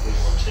 we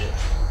want the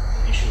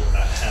issue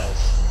about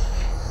health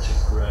to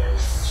grow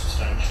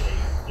substantially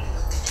in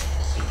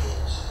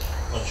people's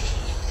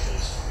consciousness,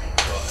 because we've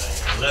got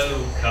a low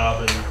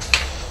carbon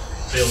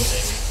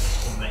building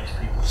that makes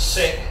people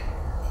sick.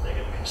 They're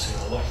going to consume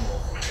a lot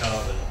more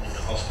carbon in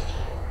the hospital.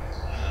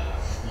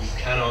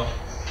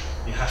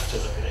 You have to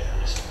look at it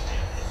holistically,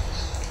 I think,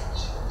 is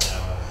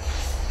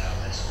our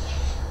message.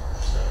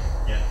 So,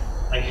 yeah,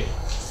 thank you.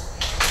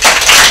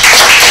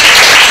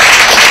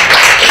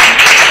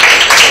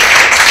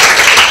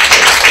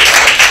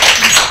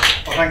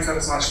 Well, thanks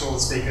ever so much to all the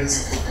speakers.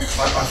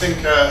 I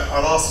think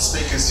I'll ask the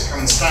speakers to come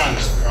and stand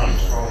at the front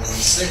rather than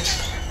sit.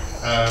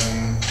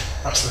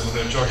 Perhaps a little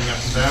bit of jogging up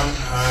and down.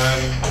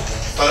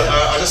 But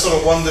I just sort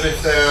of wondered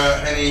if there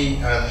are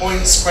any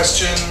points,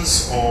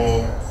 questions,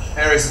 or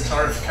areas of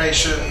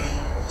clarification.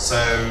 So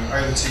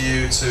over to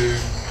you to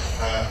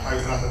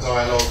open up a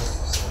dialogue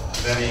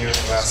with any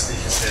of our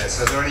speakers here.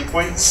 So are there any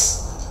points?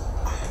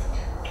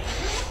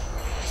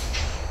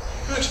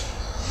 Good.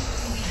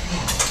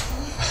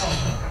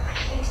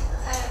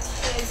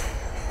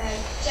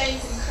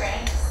 James and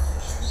Chris,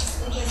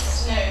 I'm just interested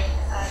to know,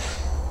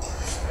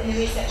 in the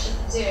research you've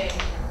been doing,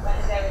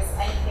 whether there was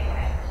anything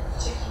that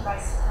took you by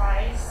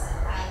surprise,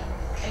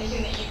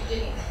 anything that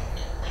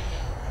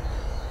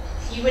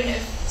you wouldn't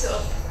have sort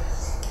of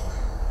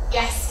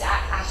guessed at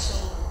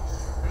all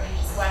when you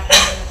just working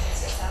on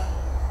this yourself.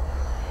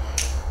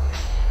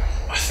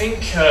 I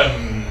think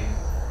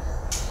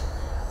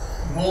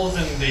more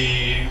than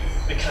the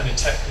kind of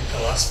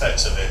technical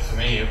aspects of it, for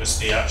me, it was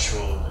the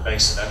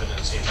base of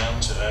evidence, the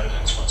amount of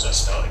evidence once I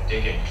started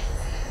digging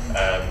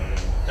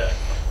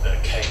that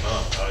came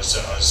up. I was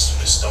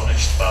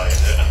astonished by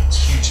it and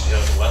hugely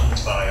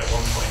overwhelmed by it at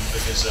one point,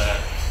 because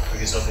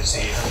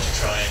obviously you have to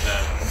try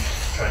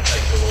and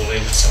take it all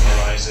in,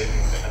 summarise it,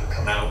 and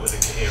come out with a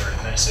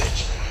coherent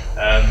message.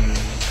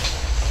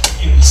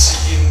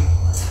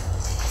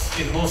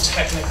 In more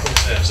technical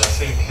terms, I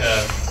think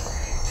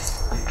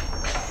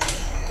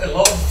a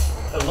lot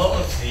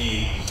of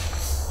the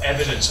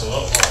evidence, a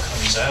lot of what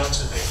comes out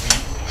of it,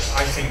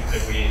 I think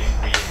that we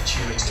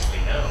intuitively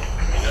know.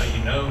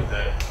 You know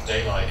that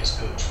daylight is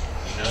good.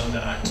 You know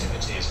that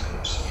activity is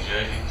good.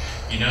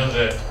 You know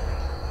that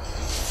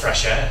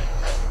fresh air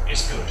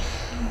is good.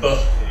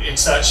 But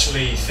it's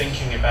actually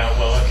thinking about,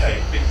 well,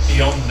 okay,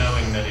 beyond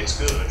knowing that it's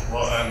good,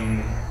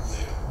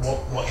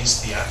 what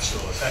is the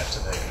actual effect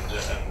of it,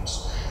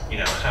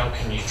 and how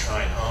can you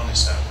try and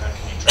harness that? How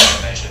can you try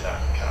and measure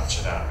that and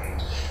capture that?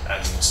 And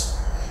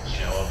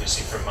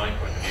obviously from my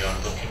point of view,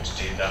 I'm looking to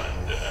do that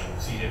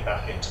and feed it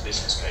back into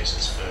business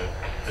cases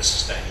for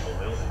sustainable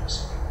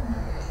buildings.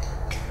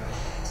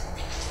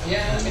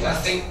 Yeah, I mean, I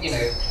think,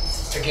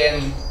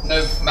 again,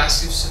 no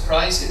massive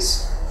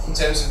surprises. in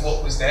terms of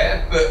what was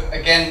there. But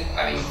again,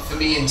 I mean, for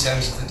me, in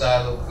terms of the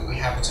dialogue that we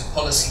have at a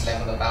policy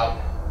level about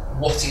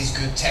what is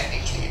good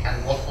technically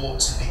and what ought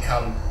to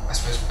become, I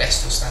suppose,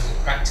 best or standard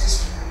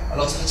practice, a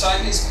lot of the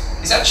time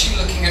is actually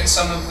looking at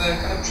some of the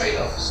kind of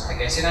trade-offs, I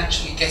guess, in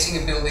actually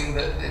getting a building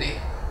that it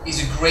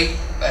is a great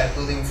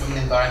building from an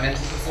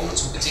environmental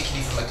performance, or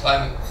particularly from a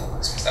climate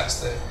performance, because that's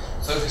the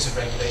focus of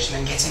regulation,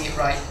 and getting it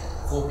right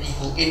for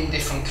people in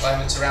different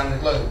climates around the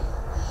globe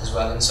as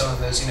well. And some of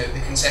those,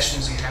 the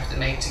concessions you have to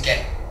make to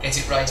get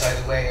it right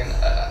either way. And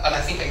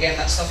I think, again,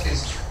 that stuff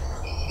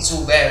it's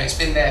all there. It's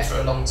been there for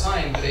a long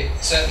time, but it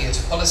certainly at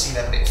a policy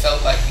level, it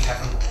felt like we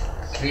haven't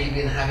really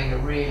been having a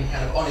really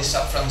kind of honest,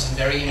 upfront and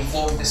very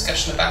informed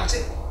discussion about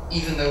it,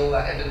 even though all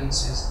that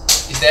evidence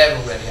is there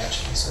already,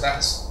 actually. So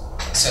that's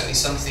certainly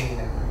something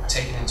we've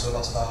taken into a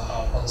lot of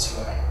our policy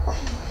work.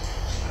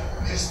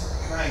 Just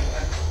can I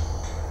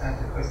add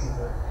the question to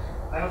that?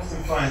 I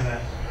often find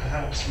that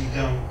perhaps we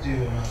don't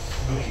do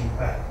enough looking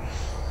back.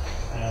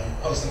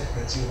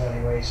 Post-occupancy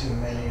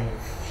evaluation, many of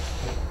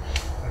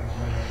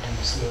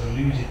you sort of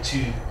alluded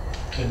to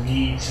the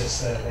need to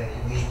survey,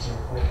 the need to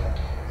report back.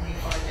 Do you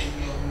find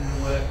any of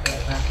the work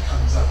that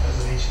comes up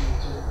as an issue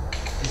at all?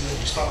 Is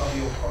it part of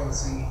your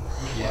policy?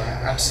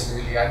 Yeah,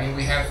 absolutely. I mean,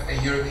 we have a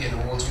European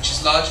Awards, which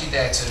is largely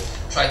there to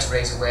try to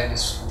raise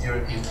awareness with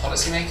European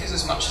policymakers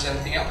as much as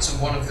anything else.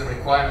 And one of the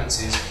requirements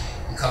is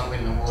you can't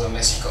win an award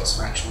unless you've got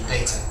some actual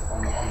data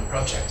on the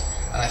project.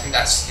 And I think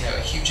that's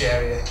a huge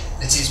area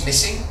that is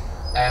missing.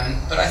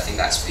 But I think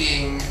that's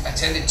being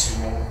attended to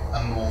more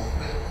and more.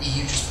 The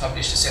EU just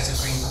published a set of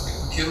green public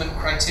procurement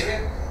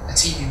criteria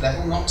at EU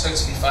level, not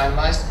totally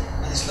finalised,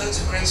 and there's loads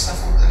of great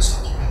stuff on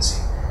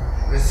post-occupancy.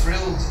 We're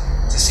thrilled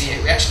to see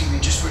it. We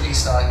just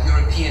released our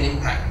European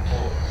impact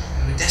report.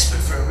 We were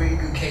desperate for a really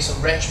good case on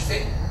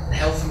retrofit and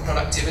health and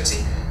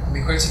productivity, and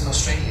we quoted an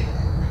Australian,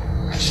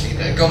 actually,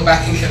 that had gone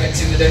back and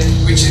collected the data,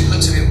 which it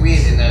looks a bit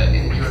weird in a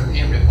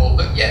European report,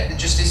 but yeah, it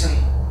just isn't.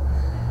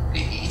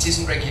 It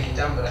isn't regularly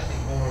done, but I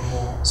think more and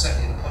more,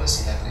 certainly at the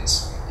policy level,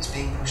 it's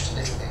being pushed a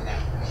little bit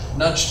now,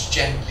 nudged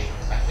gently,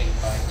 I think,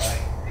 by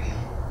the.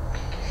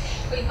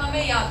 But if I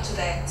may add to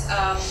that,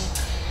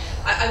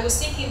 I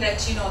was thinking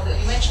that you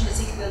mentioned the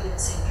city building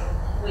syndrome,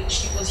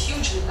 which it was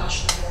hugely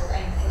fashionable,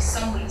 and for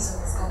some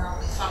reason it's gone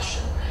out of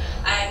fashion.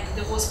 And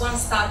there was one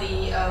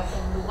study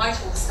from the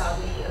Whitehall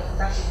study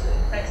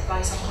conducted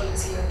by some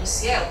colleagues here at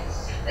UCL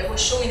that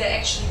was showing that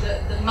actually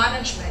the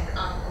management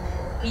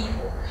angle of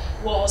people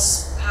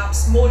was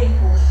perhaps more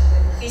important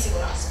than the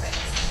physical aspect.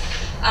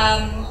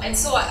 And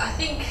so I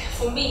think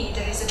for me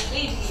there is a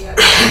plea here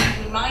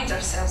to remind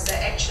ourselves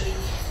that actually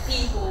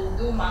people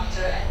do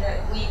matter, and that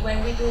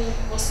when we do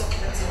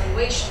post-occupancy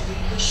evaluation,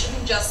 we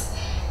shouldn't just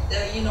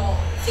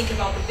think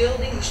about the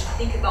building, we should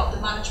think about the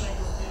management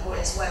of people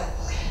as well.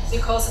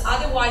 Because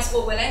otherwise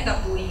what we'll end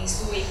up doing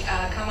is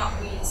come up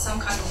with some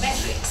kind of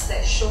metrics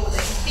that show that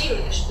in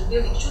theory the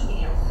building should be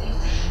healthy,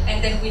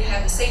 and then we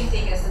have the same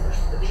thing as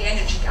the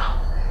energy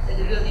gap, that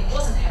the building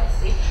wasn't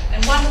healthy,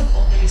 and one of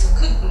the reasons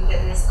could be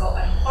that it's got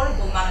a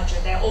horrible manager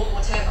there or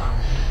whatever.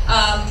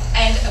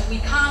 And we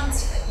can't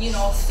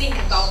think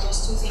about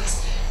those two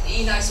things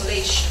in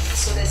isolation.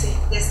 So there's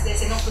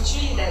an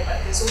opportunity there,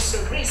 but there's also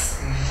a risk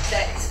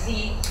that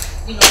the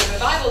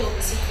revival of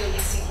the city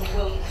building syndrome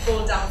will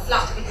fall down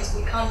flat because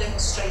we can't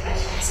demonstrate that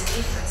there is a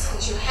difference,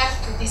 because you have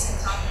to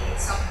disentangle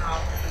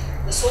somehow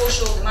the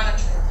social, the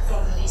management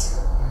from the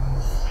physical.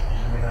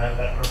 I have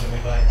that problem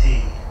with IT.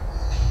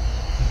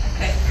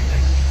 Okay.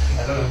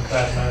 I don't have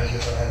bad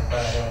managers, I have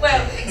bad IT.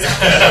 Well,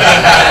 exactly.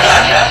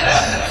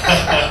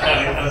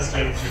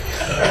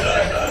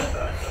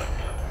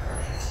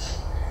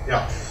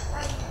 Yeah.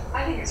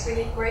 I think it's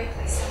really great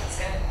that someone's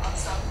going to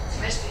start to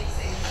measure these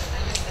things and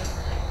look at them.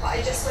 But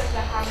I just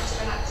wonder how much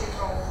of an active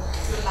role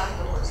your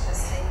landlord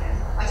has taken.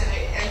 I don't know,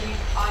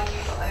 are you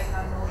the own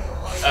landlord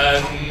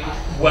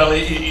or well,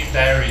 it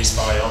varies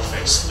by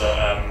office,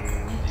 but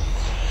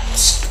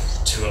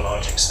to a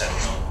large extent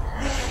not.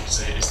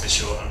 Is the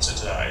short answer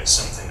to that. It's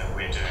something that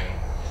we're doing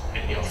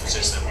in the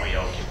offices that we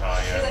occupy.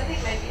 Because I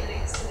think maybe it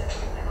links to the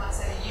point I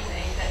said at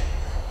uni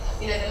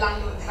that the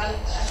landlord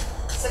developer,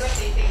 some of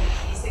these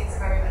things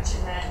are very much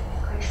in their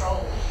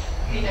control.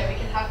 We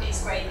can have these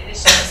great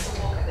initiatives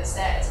to walk up the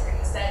stairs, but if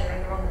the stairs are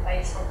in the wrong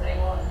place from day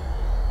one.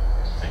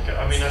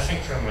 I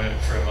think from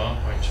our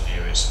point of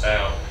view, it's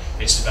about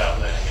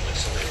learning a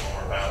little bit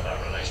more about that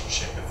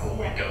relationship before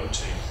we go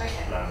to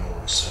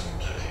landlords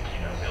and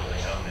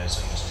building owners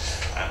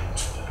and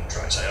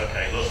try to say,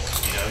 okay, look,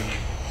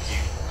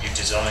 you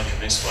design in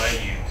this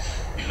way,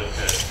 you look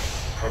at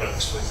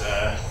products with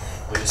a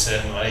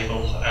certain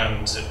label,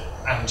 and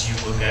you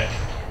will get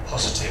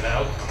positive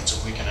outcomes,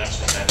 and we can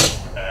actually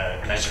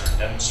measure and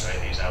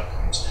demonstrate these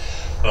outcomes.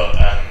 But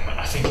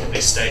I think at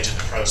this stage of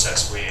the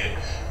process,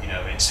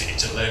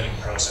 it's a learning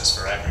process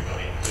for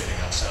everybody, including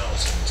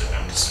ourselves,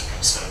 and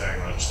so very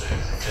much the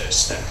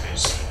first step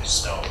is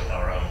start with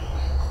our own.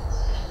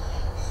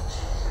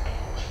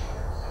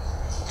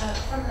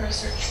 From the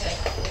research that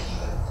you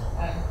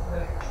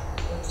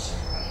both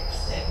projects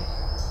did,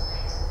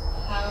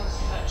 how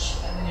much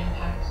of an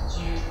impact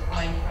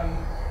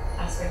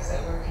aspects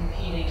that were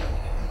competing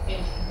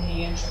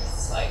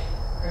interests. Like,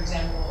 for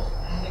example,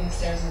 having the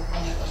stairs in the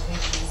prominent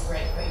location is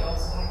great, but you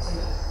also have to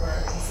look for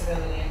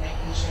accessibility and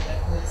making sure that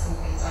hoods and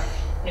things aren't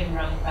hidden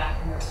around the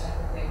back and those type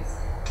of things.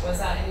 Was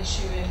that an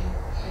issue in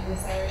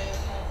this area of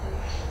healthy?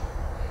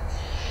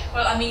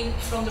 Well, I mean,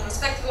 from the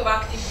perspective of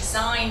active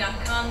design, I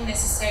can't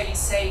necessarily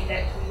say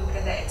that we looked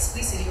at that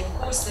explicitly. Of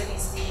course, there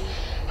is the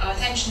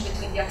tension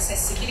between the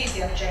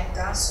accessibility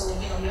agenda, so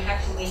you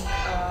have to make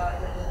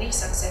the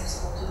lifts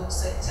accessible to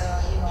those that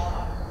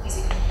are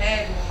physically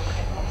impaired or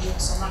cannot walk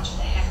so much in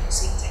the hand to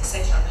sit,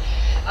 etc.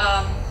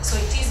 So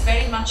it is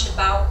very much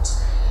about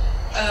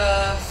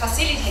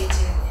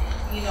facilitating,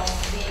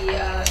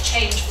 the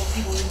change for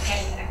people who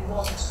can and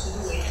want to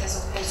do it, as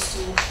opposed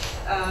to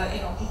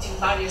putting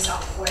barriers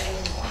up for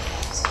everyone.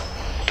 So,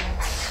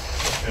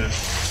 yeah.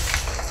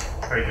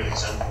 Very good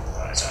example of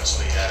that is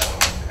actually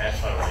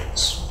airflow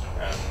rates.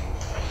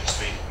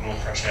 Obviously, more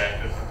fresh air,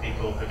 good for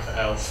people, good for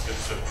health, good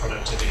for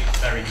productivity,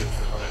 very good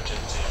for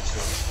productivity. I'm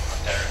sure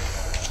Derek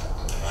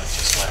might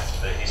just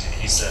left, but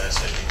he's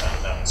certainly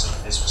found that in some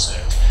of his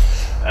research.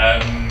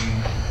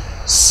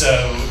 So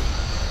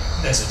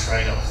there's a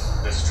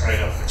trade-off. There's a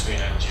trade-off between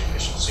energy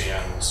efficiency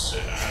and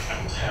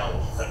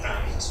health,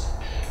 and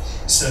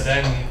so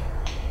then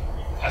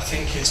I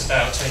think it's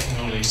about taking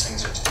all these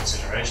things into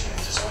consideration in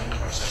design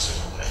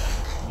processes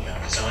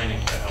and designing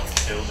for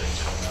healthy buildings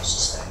in a more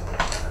sustainable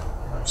manner.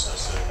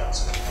 So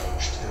that's an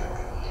approach to it.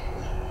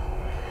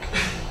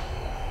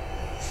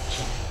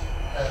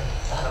 I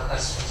have a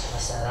question to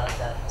myself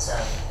that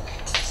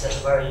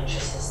there's very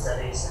interesting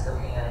studies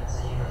looking at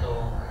the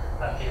indoor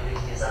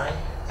building design.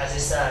 As you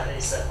said,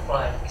 it's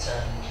quite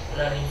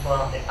learning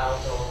from the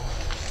outdoor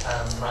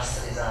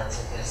master designs,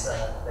 because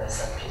there's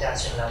a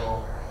pedestrian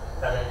level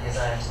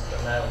design to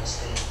promote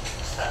the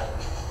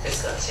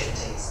physical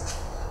activities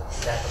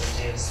that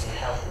reduce the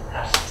health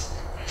impact.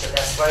 So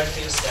there's very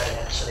few studies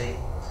actually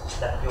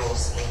that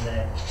goes in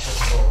the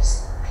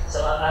indoors.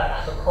 So I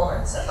have a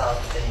comment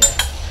about the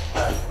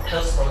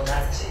possible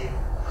negative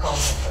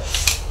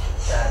consequence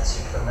that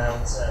you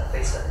promote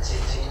physical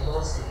activity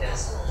indoors,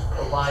 because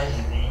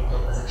provided the indoor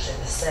position is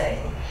the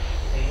same,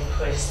 if you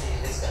increase the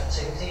physical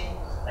activity,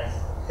 and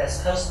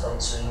that's possible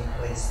to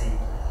increase the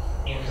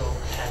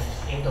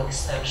indoor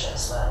exposure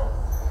as well.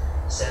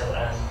 So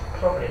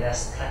probably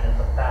that's kind of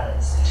a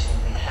balance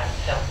between the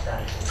health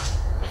benefit.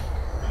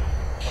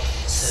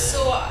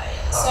 So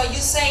are you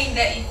saying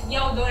that if the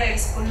outdoor air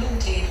is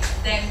polluted,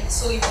 then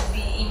so it would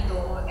be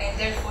indoor, and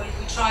therefore if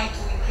we try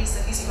to increase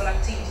the physical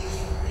activity, we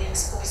would be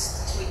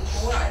exposed to it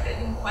more? I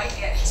didn't quite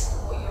get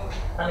what you're...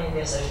 I mean,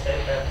 there's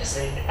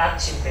the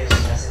active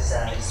building, as you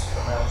said, is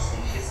promotes the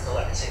physical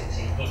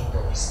activity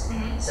indoors.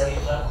 Mm-hmm. So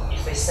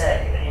if we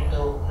say the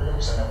indoor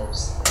pollution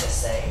levels are the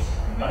same,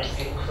 but if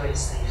you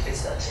increase the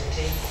physical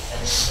activity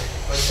and increase the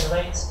pollution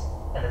rate,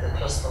 and it's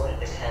possible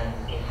it can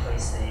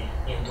increase the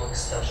indoor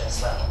exposure as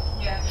well.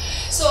 Yeah.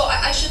 So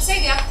I should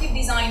say the active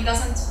design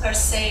doesn't per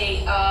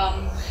se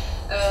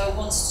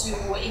wants to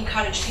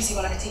encourage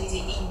physical activity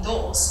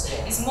indoors.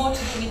 Yeah. It's more to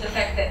do with the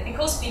fact that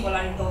because people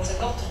are indoors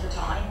a lot of the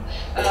time,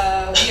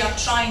 we are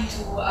trying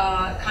to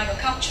kind of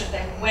capture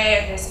them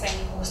where they're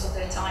spending most of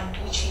their time,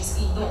 which is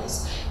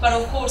indoors. But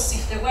of course,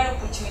 if there were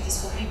opportunities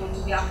for people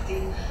to be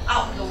active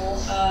outdoor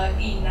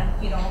in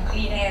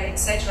clean air,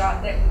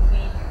 etc., that would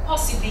be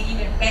possibly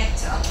even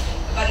better.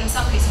 But in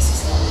some cases,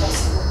 it's not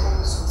possible for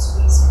all sorts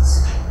of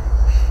reasons.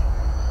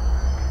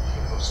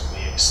 Also,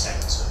 the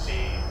extent of the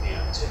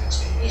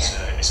activity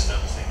is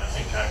another thing. I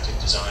think active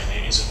design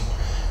it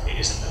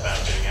isn't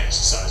about doing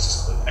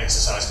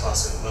exercise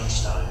classes at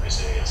lunchtime, is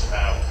it? It's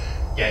about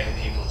getting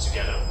people to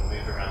get up and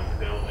move around the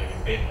building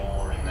a bit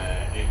more in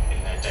their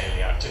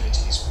daily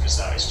activities, because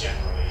that is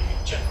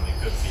generally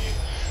good for you.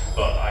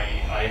 But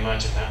I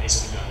imagine that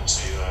isn't going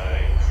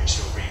to increase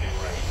your reading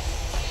rate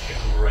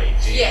a great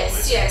deal.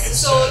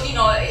 Yes. So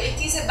it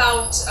is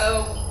about.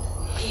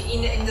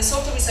 In the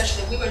sort of research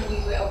that we were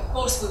doing, of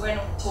course, we were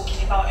not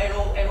talking about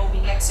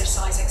aerobic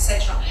exercise,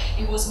 etc.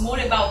 It was more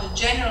about the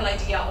general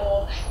idea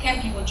of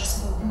can people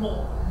just move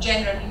more,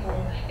 generally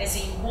more, as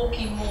in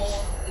walking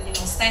more,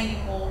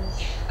 standing more,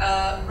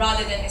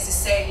 rather than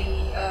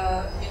necessarily,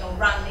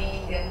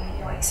 running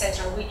and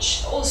etc.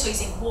 Which also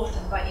is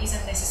important, but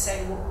isn't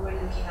necessarily what we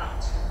were looking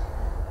at.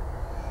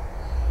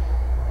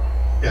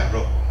 Yeah,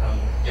 Rob.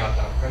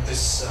 I read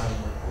this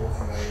report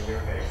from a year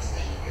ago from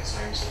the UK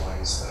Times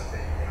Alliance that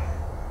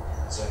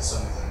so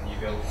some of the new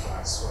build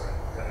flats were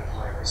at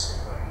high risk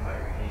of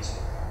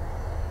overheating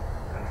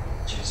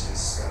due to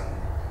this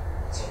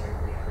topic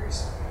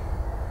increase in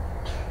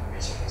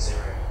meeting the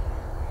zero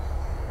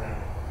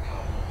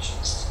carbon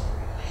emissions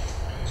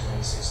in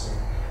 2016.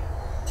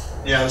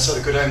 Yeah, so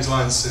the Good Homes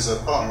Alliance is a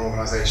partner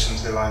organisation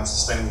to the Alliance of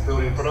Sustainable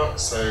Building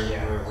Products, so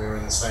we were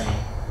in the same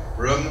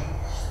room.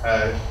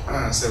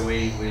 So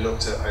we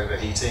looked at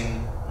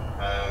overheating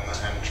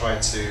and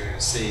tried to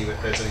see if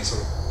there's any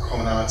sort of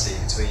commonality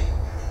between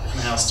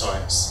different house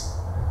types,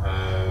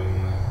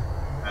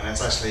 and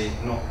it's actually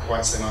not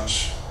quite so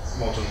much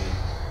modern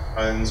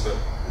homes, but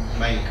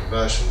mainly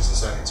conversions, and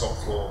certainly top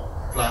floor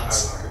flat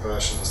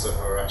versions that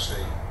were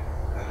actually,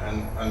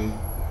 and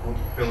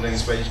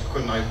buildings where you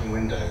couldn't open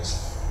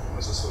windows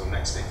was a sort of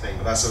next big thing.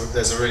 But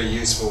there's a really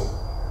useful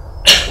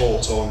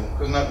thought on,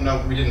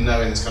 because we didn't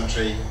know in this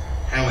country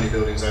how many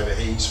buildings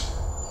overheat,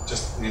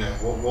 just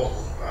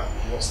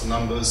what's the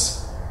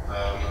numbers,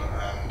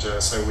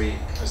 so we,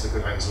 as the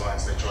Good Homes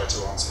Alliance, they tried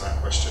to answer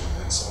that question,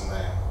 and it's on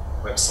their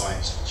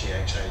website,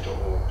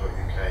 gha.org.uk,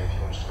 if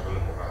you wanted to have a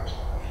look at that.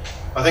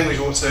 I think we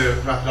ought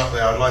to wrap it up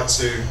there. I'd like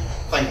to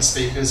thank the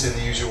speakers in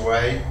the usual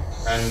way,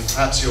 and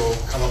perhaps you'll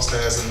come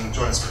upstairs and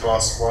join us for a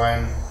glass of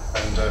wine,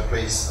 and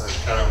please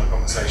carry on the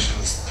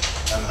conversations,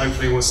 and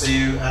hopefully we'll see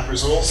you at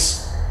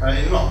Resource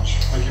in March.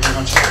 Thank you very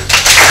much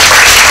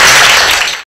indeed.